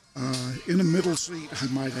in a middle seat, I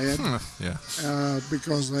might add.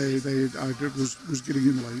 Because I was getting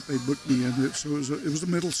in late. They booked me in it, so it was a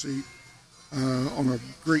middle seat on a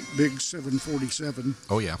great big 747.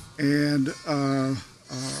 Oh yeah. And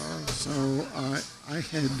so I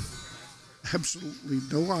had absolutely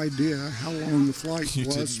no idea how long the flight you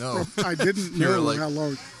was. Didn't know. I didn't know like, how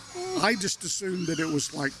long. I just assumed that it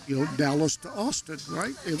was like, Dallas to Austin,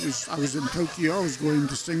 right? I was in Tokyo. I was going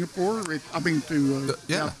to Singapore.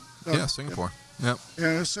 Singapore. Yep.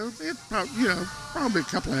 Yeah, so it probably a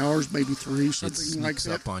couple of hours, maybe 3, something like that. It sneaks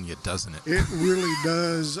up on you, doesn't it? It really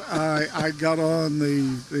does. I got on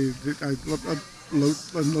I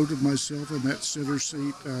unloaded myself in that center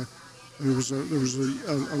seat. There was a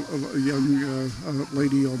young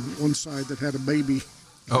lady on one side that had a baby.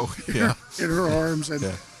 Oh yeah. in her arms,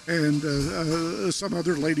 and some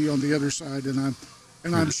other lady on the other side, and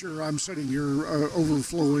I'm sure I'm sitting here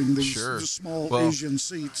overflowing these small Asian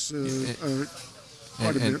seats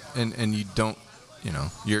quite a bit. And you don't,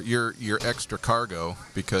 you're extra cargo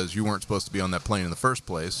because you weren't supposed to be on that plane in the first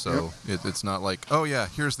place. So it's not like, oh yeah,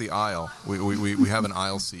 here's the aisle. We have an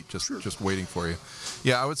aisle seat just waiting for you.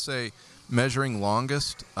 Yeah, I would say measuring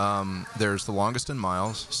longest. There's the longest in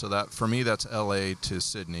miles. So that for me that's LA to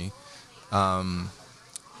Sydney.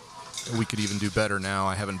 We could even do better now.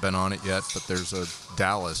 I haven't been on it yet, but there's a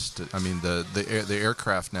Dallas. The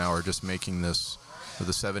aircraft now are just making this with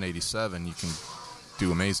the 787. You can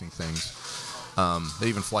do amazing things. They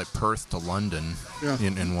even fly Perth to London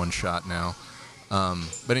in one shot now.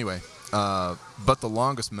 But anyway, but the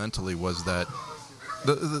longest mentally was that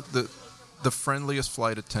the friendliest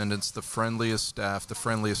flight attendants, the friendliest staff, the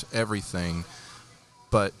friendliest everything,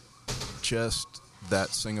 but just that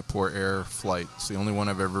Singapore Air flight. It's the only one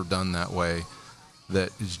I've ever done that way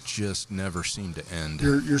that is just never seemed to end.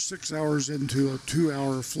 You're 6 hours into a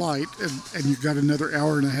 2-hour flight, and you've got another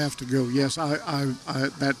hour and a half to go. Yes, I'm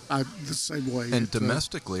the same way. And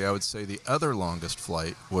domestically, I would say the other longest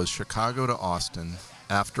flight was Chicago to Austin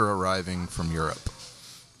after arriving from Europe.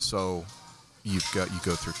 So you go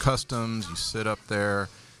through customs, you sit up there,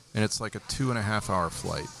 and it's like a 2.5-hour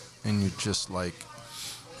flight, and you're just like,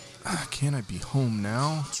 can't I be home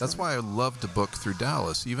now? That's why I love to book through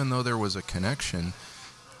Dallas. Even though there was a connection,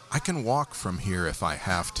 I can walk from here if I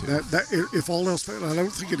have to. If all else fails, I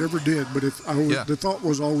don't think it ever did, but the thought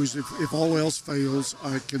was always, if all else fails,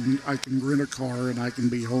 I can rent a car and I can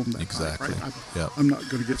be home that exactly. night. Right? I'm not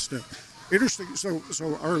going to get stuck. Interesting. So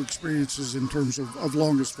our experiences in terms of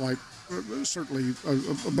longest flight, certainly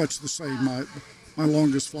much the same. My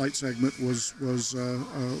longest flight segment was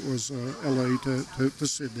L.A. to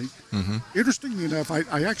Sydney. Mm-hmm. Interestingly enough,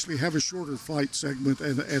 I actually have a shorter flight segment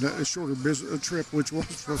and a shorter trip, which was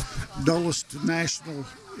from Dulles to Nashville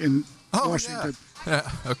in Washington.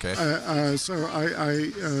 Yeah. Okay. So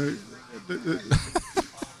I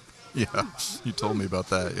Yeah, you told me about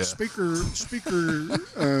that. Yeah. Speaker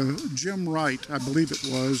Jim Wright, I believe it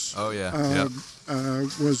was. Oh yeah. Yeah.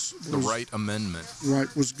 Was The Wright Amendment. Right,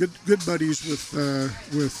 was good buddies with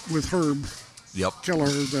Herb Yep. Keller.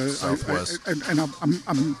 Southwest.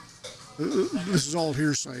 I'm this is all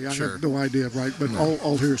hearsay. I Sure. have no idea, right? But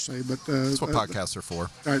all hearsay. But That's what podcasts are for.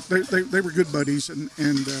 right, they were good buddies, and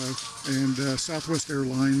Southwest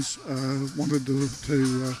Airlines wanted to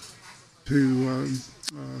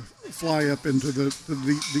fly up into the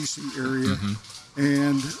D.C. area,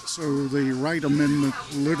 and so the Wright Amendment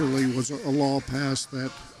literally was a law passed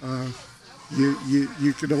that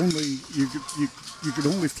you could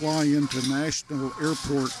only fly into National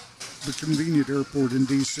Airport, the convenient airport in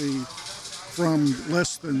D.C. from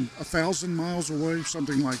less than 1,000 miles away,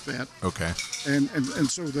 something like that. Okay. And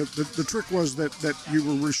so the trick was that you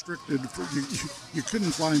were restricted. You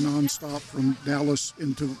couldn't fly nonstop from Dallas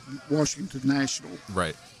into Washington National.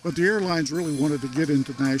 Right. But the airlines really wanted to get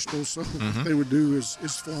into National, so what they would do is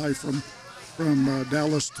fly from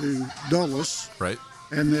Dallas to Dulles. Right.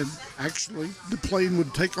 And then actually the plane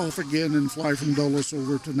would take off again and fly from Dulles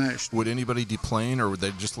over to Nashville. Would anybody deplane, or would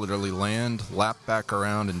they just literally land, lap back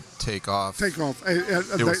around, and take off? Take off.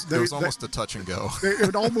 It was almost a touch and go.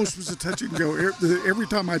 It almost was a touch and go. Every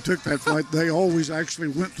time I took that flight, they always actually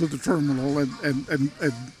went to the terminal and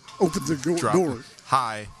opened the door.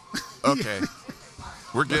 Hi. Okay.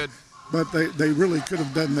 We're good. But they really could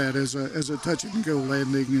have done that as a touch and go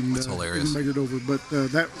landing and, That's hilarious. and made it over. But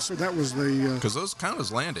that was the Because those count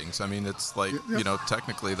as landings. I mean, it's like, Yeah.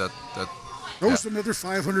 technically that was another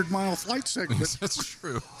 500-mile flight segment. That's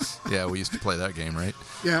true. Yeah, we used to play that game, right?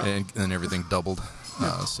 Yeah. And everything doubled.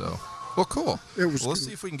 So, well, cool. It was Well, let's cool.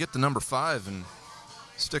 see if we can get to number 5 and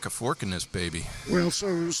stick a fork in this baby. Well, so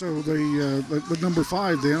the number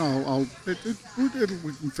 5 then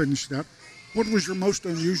we can finish that. What was your most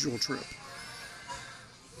unusual trip?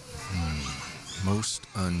 Most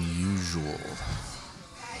unusual.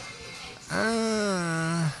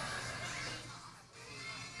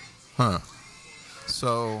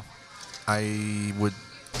 So, I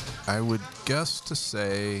would guess to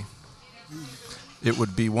say it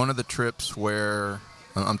would be one of the trips where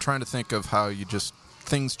I'm trying to think of how you just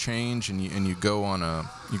things change and you go on a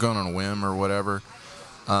whim or whatever.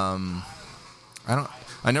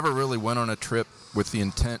 I never really went on a trip with the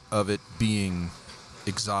intent of it being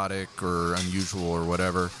exotic or unusual or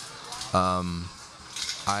whatever.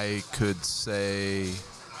 I could say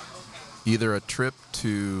either a trip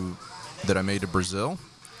that I made to Brazil,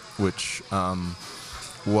 which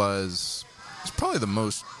was probably the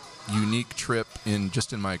most unique trip in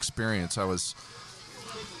my experience. I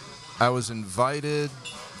was invited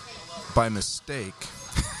by mistake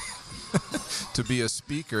to be a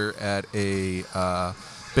speaker at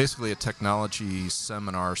basically a technology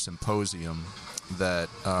seminar symposium that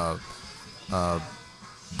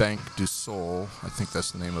Banque du Sol, I think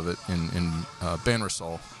that's the name of it, in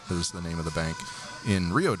Banrisol is the name of the bank,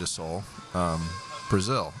 in Rio de Sol,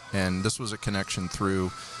 Brazil. And this was a connection through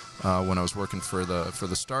when I was working for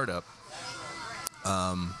the startup.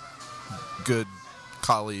 Good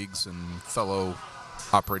colleagues and fellow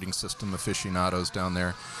operating system aficionados down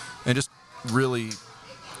there, and just really,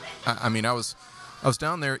 I mean, I was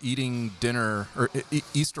down there eating dinner or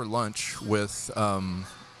Easter lunch with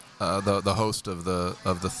the host of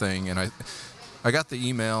the thing, and I got the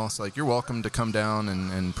email. It's like, you're welcome to come down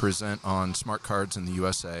and present on smart cards in the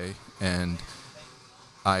USA, and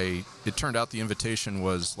it turned out the invitation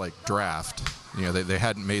was like draft. They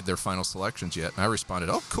hadn't made their final selections yet, and I responded,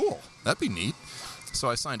 "Oh, cool, that'd be neat." So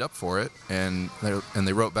I signed up for it, and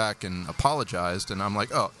they wrote back and apologized, and I'm like,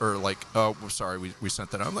 oh, we're sorry, we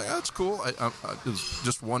sent that out. I'm like, oh, that's cool. It was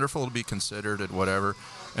just wonderful to be considered and whatever.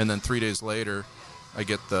 And then 3 days later, I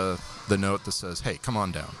get the note that says, hey, come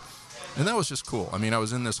on down. And that was just cool. I mean, I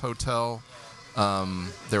was in this hotel.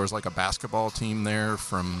 There was like a basketball team there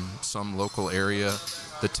from some local area.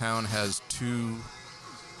 The town has 2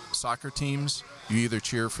 soccer teams. You either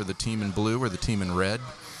cheer for the team in blue or the team in red.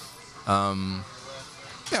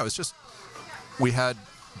 It was just, we had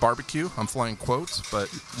barbecue. I'm flying quotes, but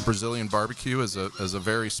Brazilian barbecue is a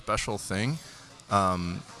very special thing. A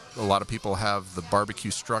lot of people have the barbecue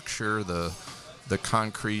structure, the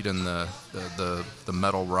concrete and the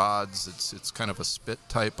metal rods. It's kind of a spit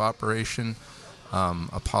type operation.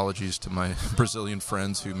 Apologies to my Brazilian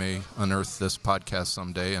friends who may unearth this podcast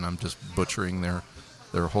someday, and I'm just butchering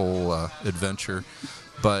their whole adventure.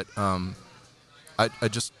 But I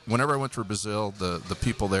just, whenever I went to Brazil, the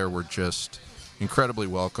people there were just incredibly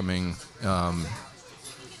welcoming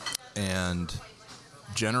and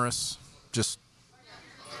generous, just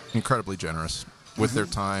incredibly generous. with their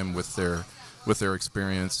time, with their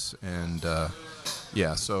experience, and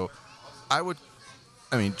so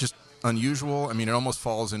just unusual. I mean, it almost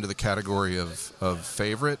falls into the category of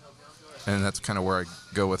favorite, and that's kind of where I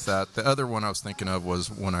go with that. The other one I was thinking of was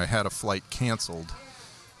when I had a flight canceled,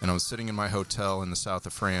 and I was sitting in my hotel in the south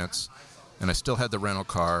of France, and I still had the rental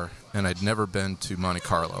car, and I'd never been to Monte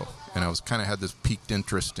Carlo, and I was kind of had this piqued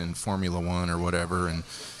interest in Formula One or whatever, and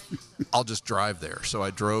I'll just drive there. So I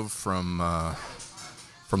drove from La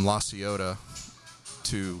Ciotta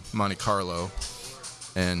to Monte Carlo,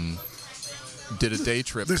 and did a day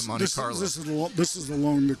trip to Monte Carlo. This is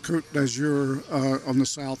along the Côte d'Azur on the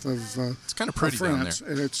south of it's kind of pretty France,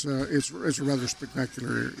 down there. and it's a rather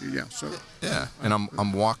spectacular area. Yeah, so and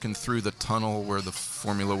I'm walking through the tunnel where the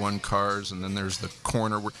Formula One cars, and then there's the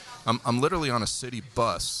corner where I'm literally on a city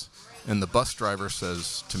bus, and the bus driver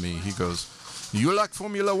says to me, he goes, "You like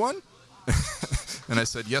Formula One?" And I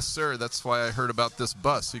said, "Yes, sir. That's why I heard about this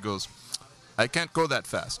bus." He goes, "I can't go that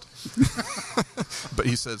fast." But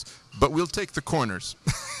he says, "But we'll take the corners."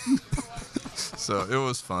 So it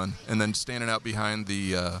was fun. And then standing out behind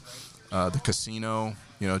the casino,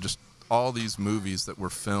 just all these movies that were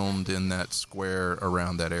filmed in that square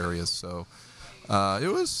around that area. So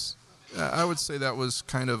it was, I would say that was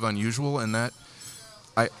kind of unusual, and that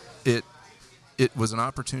it was an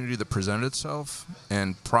opportunity that presented itself,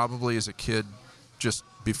 and probably as a kid, just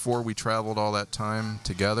before we traveled all that time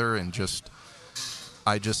together, and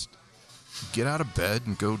I just get out of bed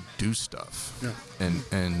and go do stuff. Yeah.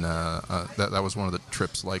 And that was one of the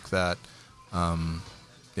trips like that.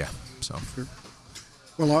 So. Sure.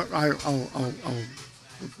 Well, I'll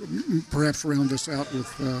perhaps round this out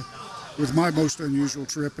with my most unusual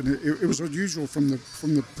trip, and it was unusual from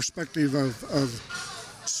the perspective of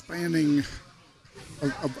spanning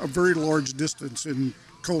a very large distance in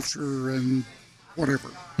culture and whatever.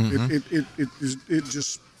 Mm-hmm. It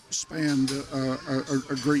just spanned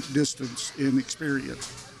a great distance in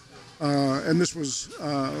experience. And this was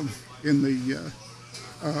in the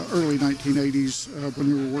early 1980s when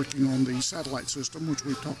we were working on the satellite system, which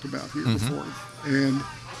we've talked about here mm-hmm. before. And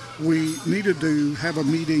we needed to have a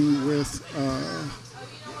meeting with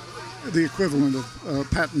the equivalent of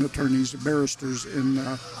patent attorneys, barristers in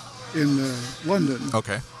London.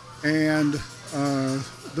 Okay. And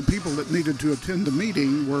the people that needed to attend the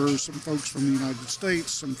meeting were some folks from the United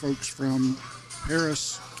States, some folks from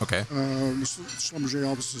Paris. Okay. The Schlumberger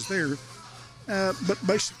office is there. But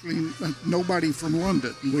basically, nobody from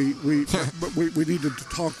London. But we needed to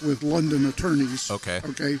talk with London attorneys. Okay.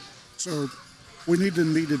 Okay. So we needed to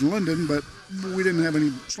meet in London, but we didn't have any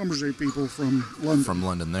Schlumberger people from London. From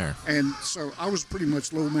London there. And so I was pretty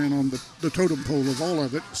much low man on the totem pole of all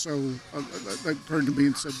of it. So they turned to me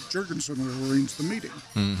and said, "Jurgensen will arrange the meeting."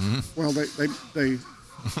 Mm-hmm. Well, they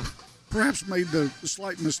perhaps made the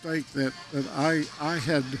slight mistake that I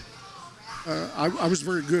had. I was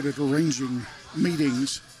very good at arranging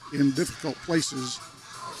meetings in difficult places,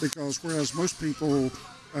 because whereas most people,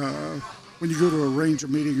 when you go to arrange a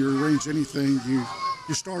meeting or arrange anything, you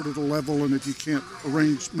start at a level, and if you can't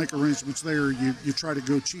make arrangements there, you try to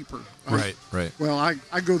go cheaper. Right. Well,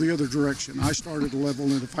 I go the other direction. I start at a level,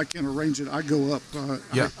 and if I can't arrange it, I go up.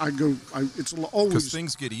 It's always, because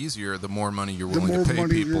things get easier the more money you're willing to pay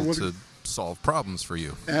people to solve problems for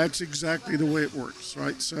you. That's exactly the way it works,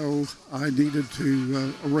 right? So I needed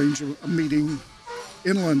to arrange a meeting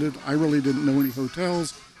in London. I really didn't know any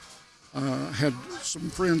hotels. Had some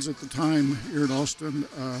friends at the time here in Austin.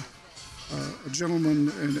 A gentleman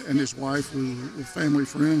and his wife were family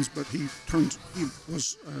friends, but he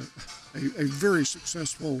was a very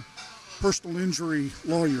successful personal injury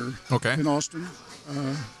lawyer in Austin.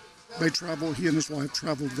 He and his wife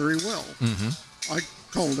traveled very well. Mm-hmm. I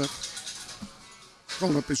called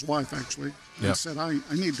up his wife, actually, and said, I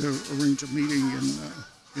need to arrange a meeting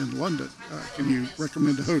in London. Can you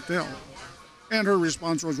recommend a hotel? And her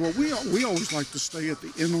response was, well, we always like to stay at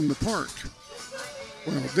the Inn on the Park.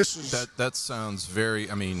 Well, this is... That sounds very,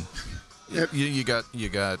 you got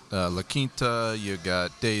La Quinta, you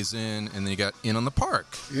got Days Inn, and then you got Inn on the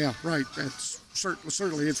Park. Yeah, right. That's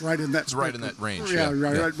certainly it's right in that spectrum. Right in that range. Yeah,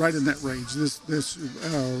 right in that range. This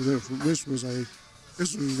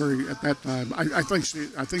was very, at that time, I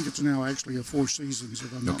think it's now actually a Four Seasons,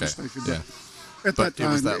 if I'm not mistaken. Yeah. At that time,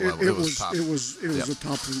 it was that level. It was top. It was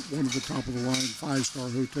one of the top of the line 5-star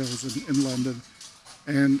hotels in London.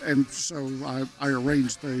 And so I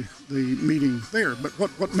arranged the meeting there. But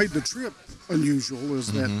what made the trip unusual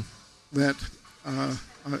is that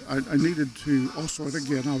I needed to also, and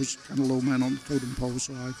again, I was kind of low man on the totem pole,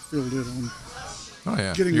 so I filled in Oh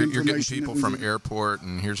yeah, getting you're getting information people that we from needed. airport,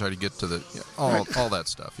 and here's how to get to the Right. all that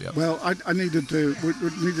stuff. Yeah. Well, I needed to we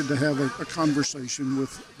needed to have a conversation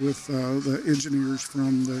with the engineers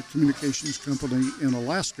from the communications company in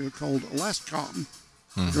Alaska called Alascom,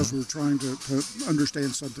 because we were trying to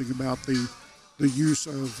understand something about the use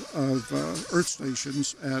of Earth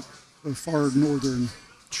stations at the far northern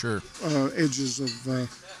Sure. edges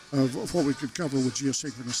of what we could cover with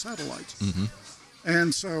geosynchronous satellites.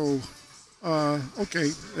 And so,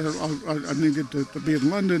 okay, I needed to be in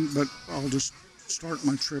London, but I'll just start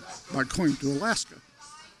my trip by going to Alaska.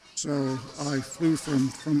 So I flew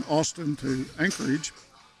from Austin to Anchorage,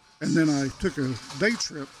 and then I took a day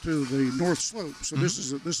trip to the North Slope. So this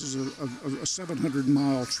is a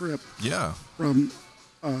 700-mile trip Yeah. from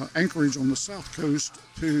Anchorage on the south coast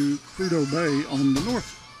to Prudhoe Bay on the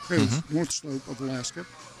north coast, north slope of Alaska.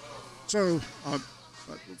 So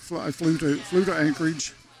I flew to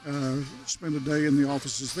Anchorage, spent a day in the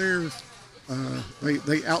offices there.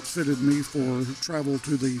 They outfitted me for travel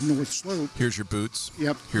to the North Slope. Here's your boots.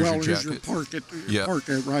 Yep. Here's well, your here's your jacket. your park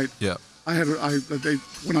at right. Yeah.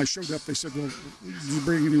 When I showed up, they said, "Well, did you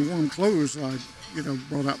bring any warm clothes?" I,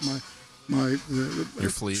 brought out Your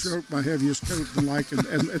fleece. my heaviest coat and the like,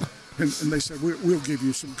 and they said, "We'll give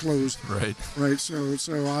you some clothes." Right. Right. So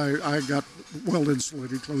I got well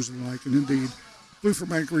insulated clothes and the like, and indeed flew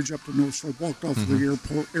from Anchorage up to North Slope, walked off the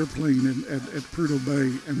airplane at Prudhoe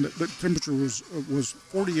Bay, and the temperature was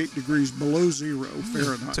 48 degrees below zero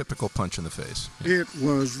Fahrenheit. Typical punch in the face. It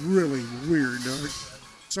was really weird.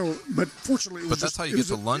 So, but fortunately, it was But that's just, how you it get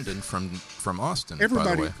was to London from Austin. By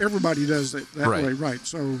Everybody, the way. everybody does it that Right. way, right?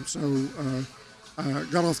 So,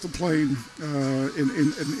 got off the plane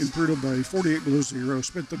in Prudhoe Bay, 48 below zero.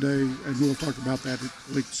 Spent the day, and we'll talk about that at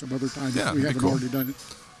least some other time Yeah, if we that'd be haven't cool. already done it.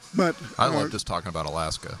 But I love just talking about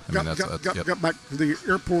Alaska. I mean, got back to the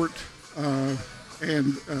airport,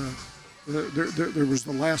 and there was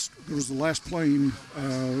the last plane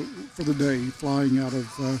for the day flying out of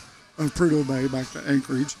Prudhoe Bay back to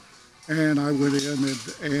Anchorage, and I went in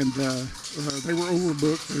and they were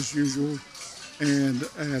overbooked as usual, and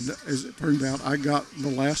as it turned out, I got the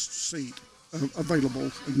last seat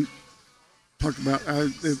available. And talked about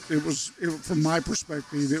it was from my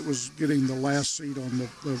perspective, it was getting the last seat on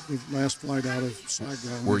the last flight out of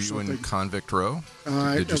Saigon. Were or you something. in convict row?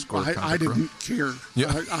 I Did you score I convict row? didn't care.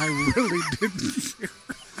 Yeah. I really didn't care.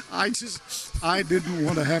 I didn't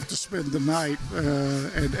want to have to spend the night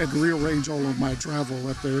and rearrange all of my travel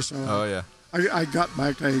up there. So Oh yeah. I got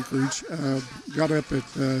back to Anchorage, got up at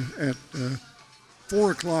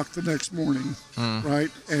 4 o'clock the next morning, right?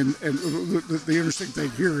 And the interesting thing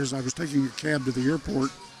here is I was taking a cab to the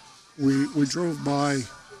airport. We drove by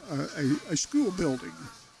a school building,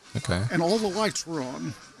 Okay. and all the lights were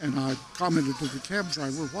on. And I commented to the cab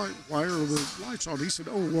driver, why are the lights on? He said,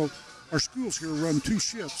 "Oh, well, our schools here run 2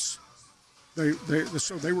 shifts."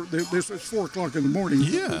 This was 4 o'clock in the morning.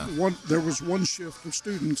 Yeah. There was one shift of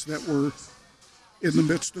students that were in the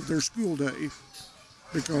midst of their school day,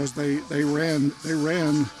 because they ran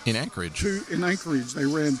In Anchorage. in Anchorage. They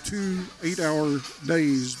ran 2 8-hour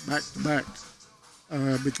days back to back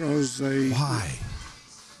because Why?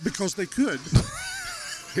 they could.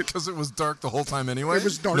 Because it was dark the whole time anyway. It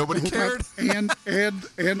was dark. Nobody the whole cared. time,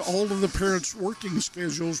 and all of the parents' working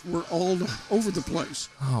schedules were all over the place.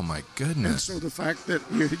 Oh my And goodness. so the fact that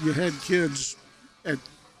you had kids at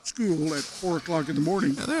school at 4 o'clock in the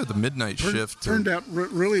morning Yeah, they're the midnight shift. turned out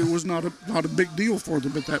really it was not a big deal for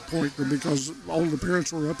them at that point, because all the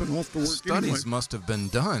parents were up and off to work Studies anyway. must have been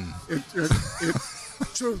done.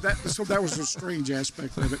 So that was a strange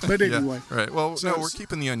aspect of it. But anyway, Yeah, right. Well, So no, we're it's-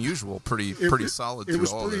 keeping the unusual pretty solid It through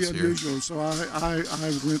was all pretty this here. unusual. So I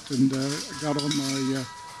went and got on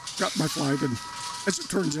got my flight, and as it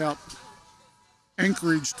turns out,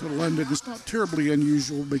 Anchorage to London is not terribly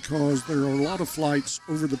unusual, because there are a lot of flights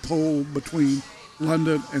over the pole between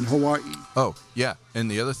London and Hawaii. Oh, yeah. And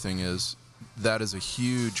the other thing is, that is a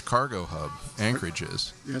huge cargo hub. Anchorage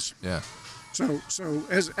is. Yes. Yeah. So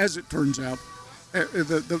as it turns out,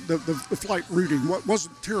 the flight routing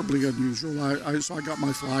wasn't terribly unusual. So I got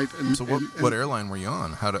my flight, and So what airline were you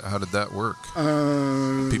on? How did that work?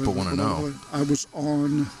 People want to know. I was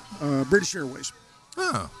on British Airways.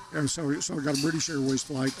 Oh, And so I got a British Airways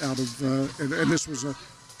flight out of, and this was a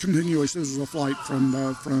continuation. This was a flight from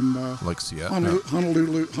like Seattle.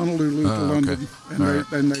 Honolulu to Oh, London, okay. and All right.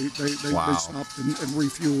 they Wow. stopped and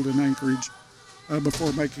refueled in Anchorage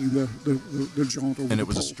before making the jaunt over And the it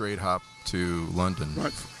was a pole. straight hop to London.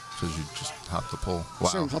 Right. Because you just hopped the pole. Wow.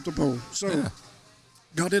 So hopped the pole. So Yeah.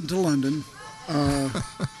 got into London.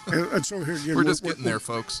 And so here again, We're just getting there,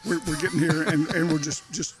 folks. We're getting here, and we're just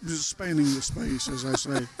spanning the space, as I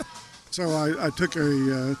say. So I took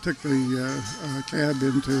the cab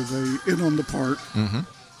into the Inn on the Park,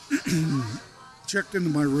 checked into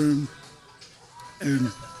my room,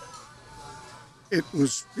 and it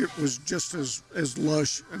was just as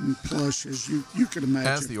lush and plush as you can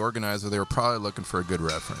imagine. As the organizer, they were probably looking for a good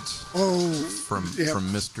reference. From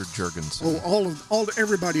Mr. Jurgensen.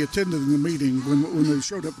 Everybody attended the meeting when they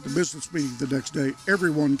showed up at the business meeting the next day.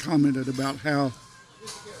 Everyone commented about how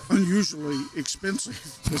unusually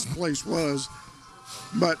expensive this place was,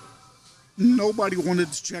 but nobody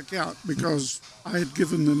wanted to check out because I had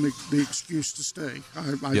given them the excuse to stay.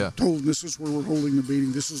 I told them this is where we're holding the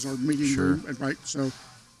meeting. This is our meeting room, and right. So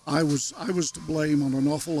I was to blame on an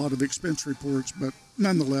awful lot of expense reports, but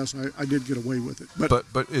nonetheless, I did get away with it. But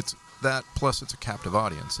it's that plus it's a captive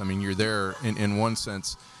audience. I mean, you're there in one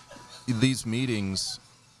sense. These meetings,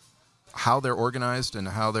 how they're organized and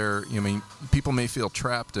how they're, people may feel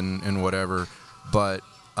trapped and whatever, but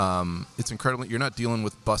it's incredibly, you're not dealing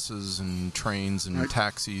with buses and trains and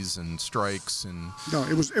taxis and strikes and. No,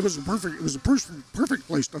 it was a perfect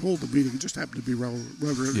place to hold the meeting. It just happened to be rather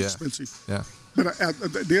expensive. Yeah. But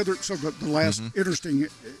the last interesting,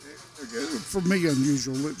 for me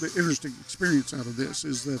unusual, the interesting experience out of this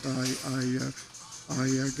is that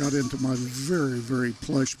I got into my very, very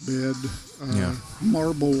plush bed,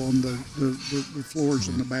 marble on the floors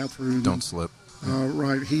in the bathroom. Don't slip.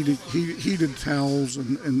 Right, heated towels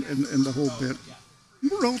and the whole bit.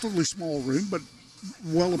 Relatively small room, but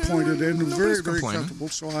well appointed and very, very comfortable.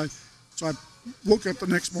 So I woke up the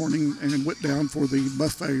next morning and went down for the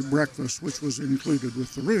buffet breakfast, which was included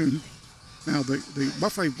with the room. Now the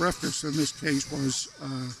buffet breakfast in this case was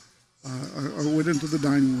I went into the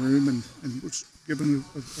dining room and was given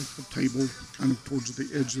a table kind of towards the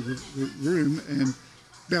edge of the room, and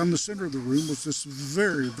down the center of the room was this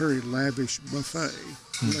very, very lavish buffet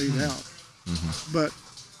laid out. But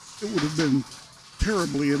it would have been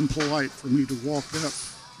terribly impolite for me to walk up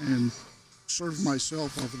and serve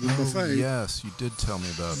myself off of the buffet. Yes, you did tell me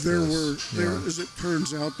about this. As it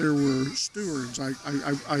turns out, there were stewards. I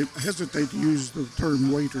hesitate to use the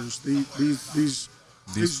term waiters.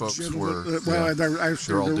 These folks were. Well, they're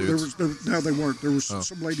all dudes. No, they weren't. There were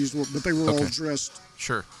some ladies, but they were all dressed.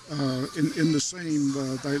 Sure. In the same.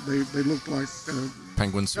 They looked like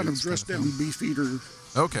penguin suits. Kind of dressed down beefeater.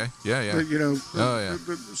 Okay. Yeah. The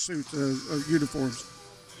suit uniforms.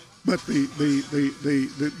 But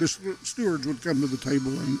the stewards would come to the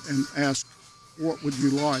table and ask, "What would you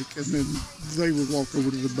like?" And then they would walk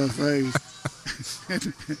over to the buffet.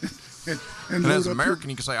 And as an American,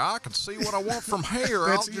 you can say, "I can see what I want from here.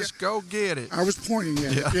 I'll just go get it." I was pointing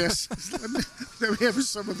at it. Yes. Let me have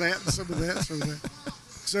some of that and some of that, some of that.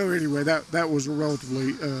 So anyway, that was a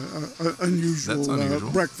relatively unusual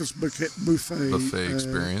breakfast buffet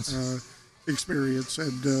experience.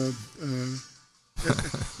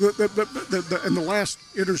 And the last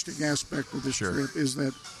interesting aspect of this trip is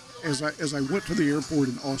that as I went to the airport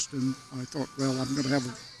in Austin, I thought, well, I'm going to have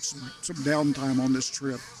some downtime on this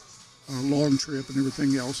trip. Long trip and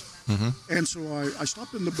everything else. And so I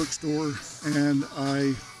stopped in the bookstore and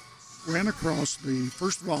I ran across the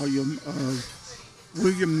first volume of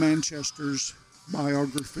William Manchester's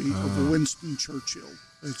biography of Winston Churchill.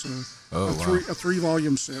 It's a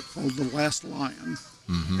 3-volume set called The Last Lion.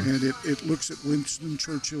 And it looks at Winston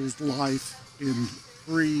Churchill's life in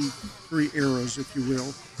three eras, if you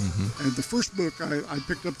will. And the first book, I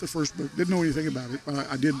picked up the first book, didn't know anything about it, but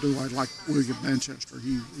I did know I liked William Manchester.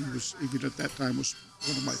 He was, even at that time, was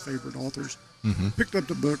one of my favorite authors. Picked up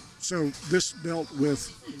the book. So this dealt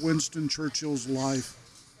with Winston Churchill's life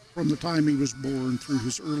from the time he was born through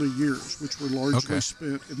his early years, which were largely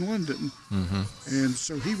spent in London. And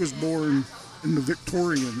so he was born in the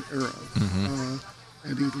Victorian era,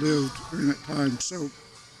 and he lived during that time. So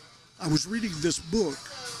I was reading this book,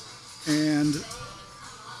 and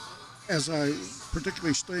as I,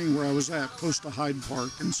 particularly staying where I was at, close to Hyde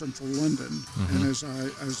Park in central London, and as I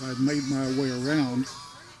made my way around,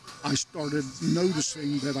 I started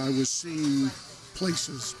noticing that I was seeing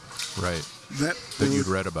places that you'd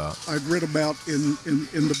read about. I'd read about in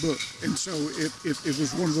the book, and so it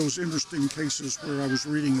was one of those interesting cases where I was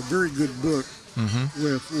reading a very good book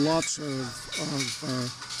with lots of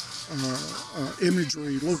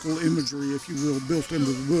imagery, local imagery, if you will, built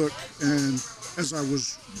into the book. And as I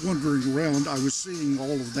was wandering around, I was seeing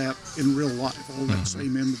all of that in real life, all that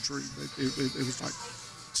same imagery. It was like,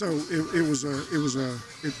 so it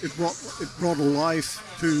brought a life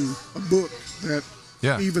to a book that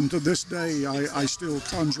Yeah. Even to this day, I still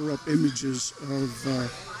conjure up images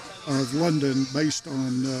of London based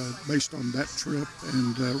on that trip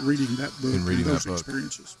and reading that book And reading those that book.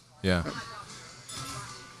 experiences. Yeah.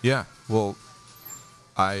 Yeah. Well,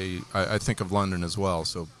 I think of London as well.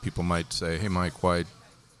 So people might say, "Hey, Mike, why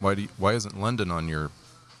isn't London on your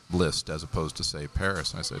list as opposed to, say,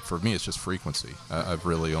 Paris?" And I said, for me, it's just frequency. I've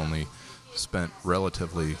really only spent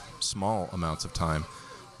relatively small amounts of time,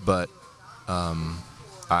 but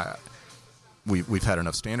we've had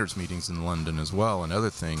enough standards meetings in London as well and other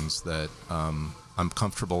things that I'm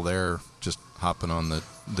comfortable there, just hopping on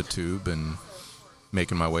the tube and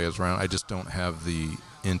making my way around. I just don't have the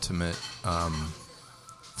intimate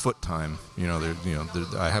foot time.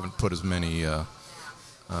 I haven't put as many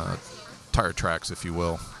tire tracks, if you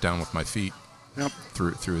will, down with my feet. Yep.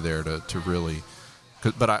 through there to really,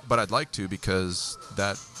 but I'd like to, because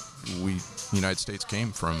that United States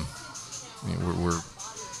came from.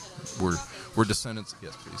 We're descendants.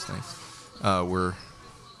 Yes, please, thanks.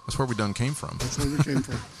 That's where we done came from. That's where we came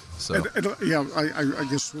from. So I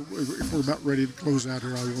guess if we're about ready to close out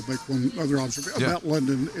here, I will make one other observation about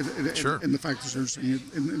London Sure. and the fact that there's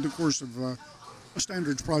in the course of a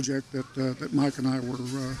standards project that Mike and I were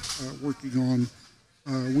working on.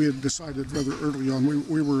 We had decided rather early on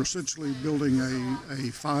we were essentially building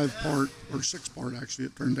a 5-part or 6-part, actually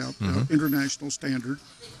it turned out, international standard,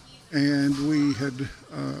 and we had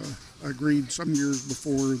agreed some years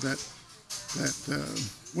before that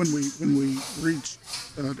when we reached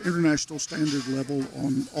international standard level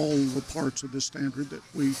on all the parts of the standard, that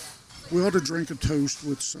we ought to drink a toast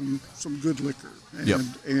with some good liquor,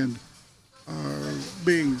 and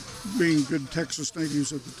being good Texas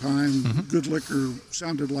natives at the time, good liquor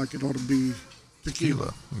sounded like it ought to be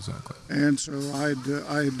tequila. Exactly. And so I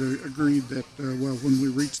had agreed that when we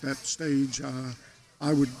reached that stage,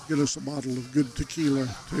 I would get us a bottle of good tequila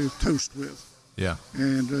to toast with. Yeah.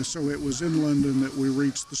 And so it was in London that we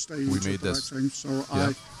reached the stage. We made this. So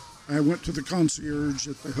I went to the concierge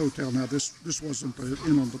at the hotel. Now this wasn't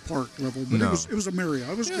in on the park level, but it was a Marriott.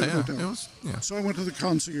 It was a good hotel. It was, yeah. So I went to the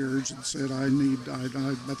concierge and said, I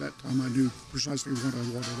by that time I knew precisely what I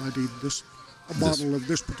wanted. I need a bottle of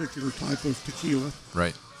this particular type of tequila.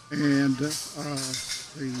 Right. And the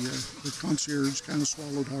concierge kind of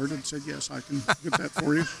swallowed hard and said, yes, I can get that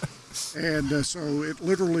for you. And so it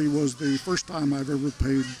literally was the first time I've ever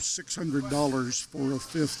paid $600 for a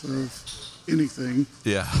fifth of anything.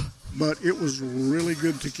 Yeah. But it was really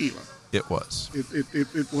good tequila. It was.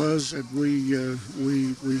 It was, and we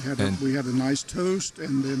had a nice toast,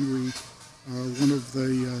 and then one of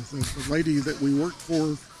the lady that we worked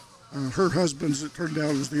for, her husband's, it turned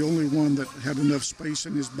out, was the only one that had enough space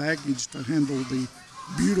in his baggage to handle the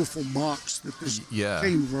beautiful box that this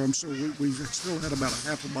came from. So we still had about a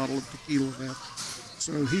half a bottle of tequila left.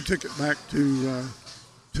 So he took it back to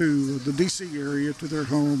the D.C. area, to their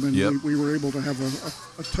home, and we were able to have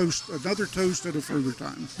another toast at a further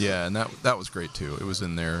time. Yeah, and that was great too. It was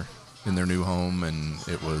in their new home, and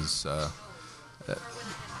it was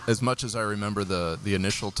as much as I remember the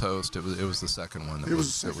initial toast, it was the second one that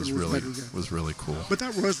was really cool. But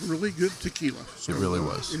that was really good tequila. So, it really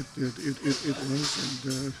was. It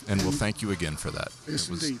was, and we'll thank you again for that. Yes,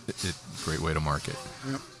 it was indeed. a great way to market.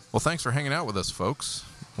 Yep. Well, thanks for hanging out with us, folks.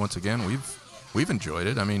 Once again, we've enjoyed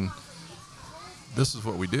it. I mean, this is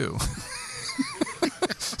what we do.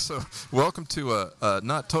 So, welcome to a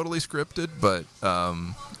not totally scripted, but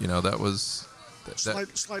that was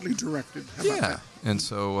slightly directed. How about that? And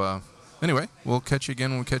so anyway, we'll catch you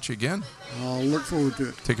again when we catch you again. I'll look forward to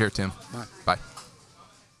it. Take care, Tim. Bye. Bye.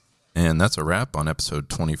 And that's a wrap on episode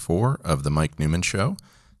 24 of the Mike Newman Show.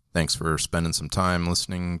 Thanks for spending some time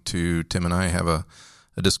listening to Tim and I have a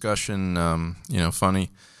discussion.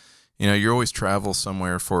 Funny. You always travel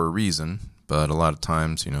somewhere for a reason, but a lot of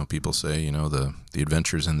times, people say, the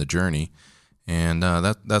adventure's in the journey, and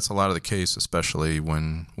that's a lot of the case, especially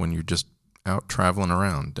when you're just out traveling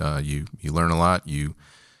around. You learn a lot. You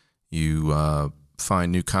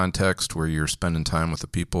find new context where you're spending time with the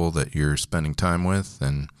people that you're spending time with,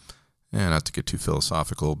 and not to get too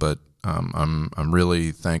philosophical, but I'm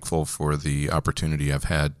really thankful for the opportunity I've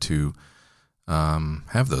had to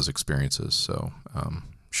have those experiences. So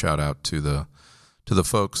shout out to the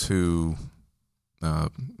folks who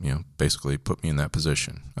basically put me in that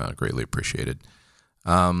position. Greatly appreciated.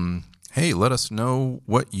 Hey, let us know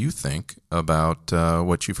what you think about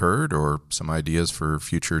what you've heard, or some ideas for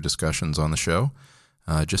future discussions on the show.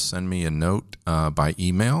 Just send me a note by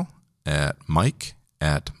email at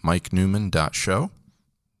mike@mikeNewman.show.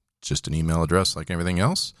 Just an email address like everything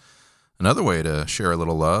else. Another way to share a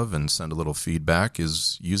little love and send a little feedback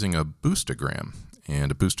is using a Boostagram.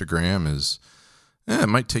 And a boostergram is, it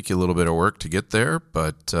might take you a little bit of work to get there,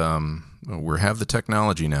 but we have the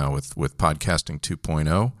technology now with Podcasting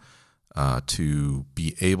 2.0 to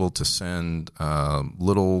be able to send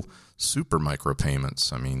little super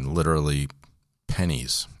micropayments. I mean, literally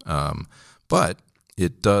pennies. But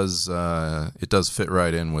it does fit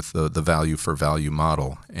right in with the value for value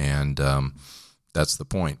model, and that's the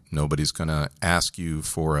point. Nobody's going to ask you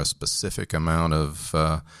for a specific amount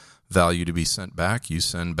of value to be sent back. You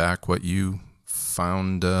send back what you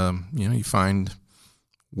found, you find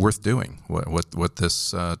worth doing. What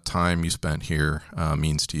this time you spent here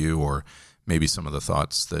means to you, or maybe some of the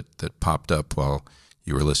thoughts that popped up while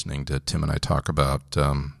you were listening to Tim and I talk about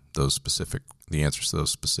the answers to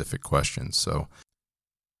those specific questions. So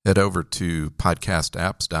head over to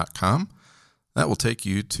podcastapps.com. That will take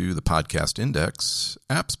you to the Podcast Index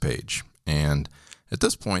apps page. And at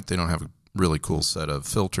this point, they don't have a really cool set of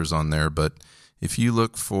filters on there, but if you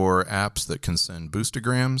look for apps that can send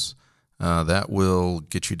boostergrams, that will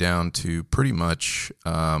get you down to pretty much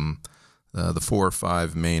the 4 or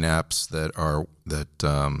 5 main apps that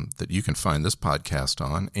you can find this podcast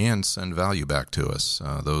on and send value back to us.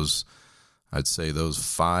 I'd say those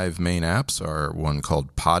 5 main apps are one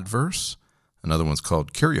called Podverse, another one's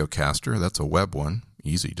called Curiocaster. That's a web one,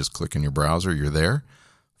 easy. Just click in your browser, you're there.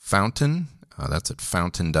 Fountain, that's at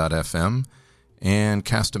fountain.fm. And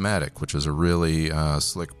Cast-O-Matic, which is a really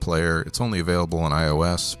slick player. It's only available on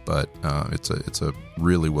iOS, but it's a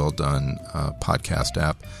really well done podcast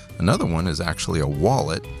app. Another one is actually a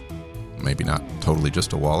wallet, maybe not totally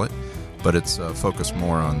just a wallet, but it's focused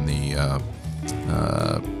more on the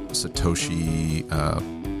Satoshi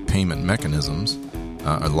payment mechanisms,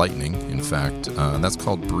 or Lightning, in fact. That's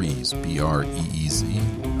called Breeze, Breez,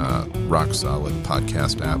 rock solid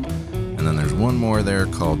podcast app. And then there's one more there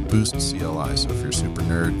called Boost CLI. So if you're a super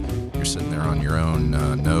nerd, you're sitting there on your own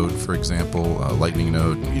node, for example, Lightning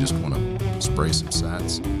node, and you just want to spray some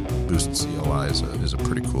sats, Boost CLI is a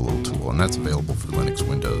pretty cool little tool. And that's available for Linux,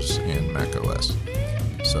 Windows, and Mac OS.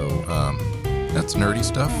 So that's nerdy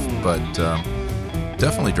stuff, but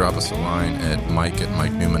definitely drop us a line at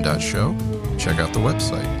mike@mikeNewman.show. Check out the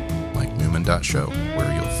website, MikeNewman.show,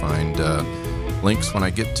 where you'll find links when I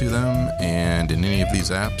get to them, and in any of these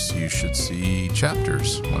apps you should see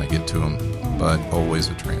chapters when I get to them, but always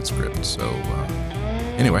a transcript. So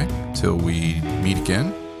anyway, till we meet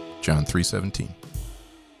again, John 3:17.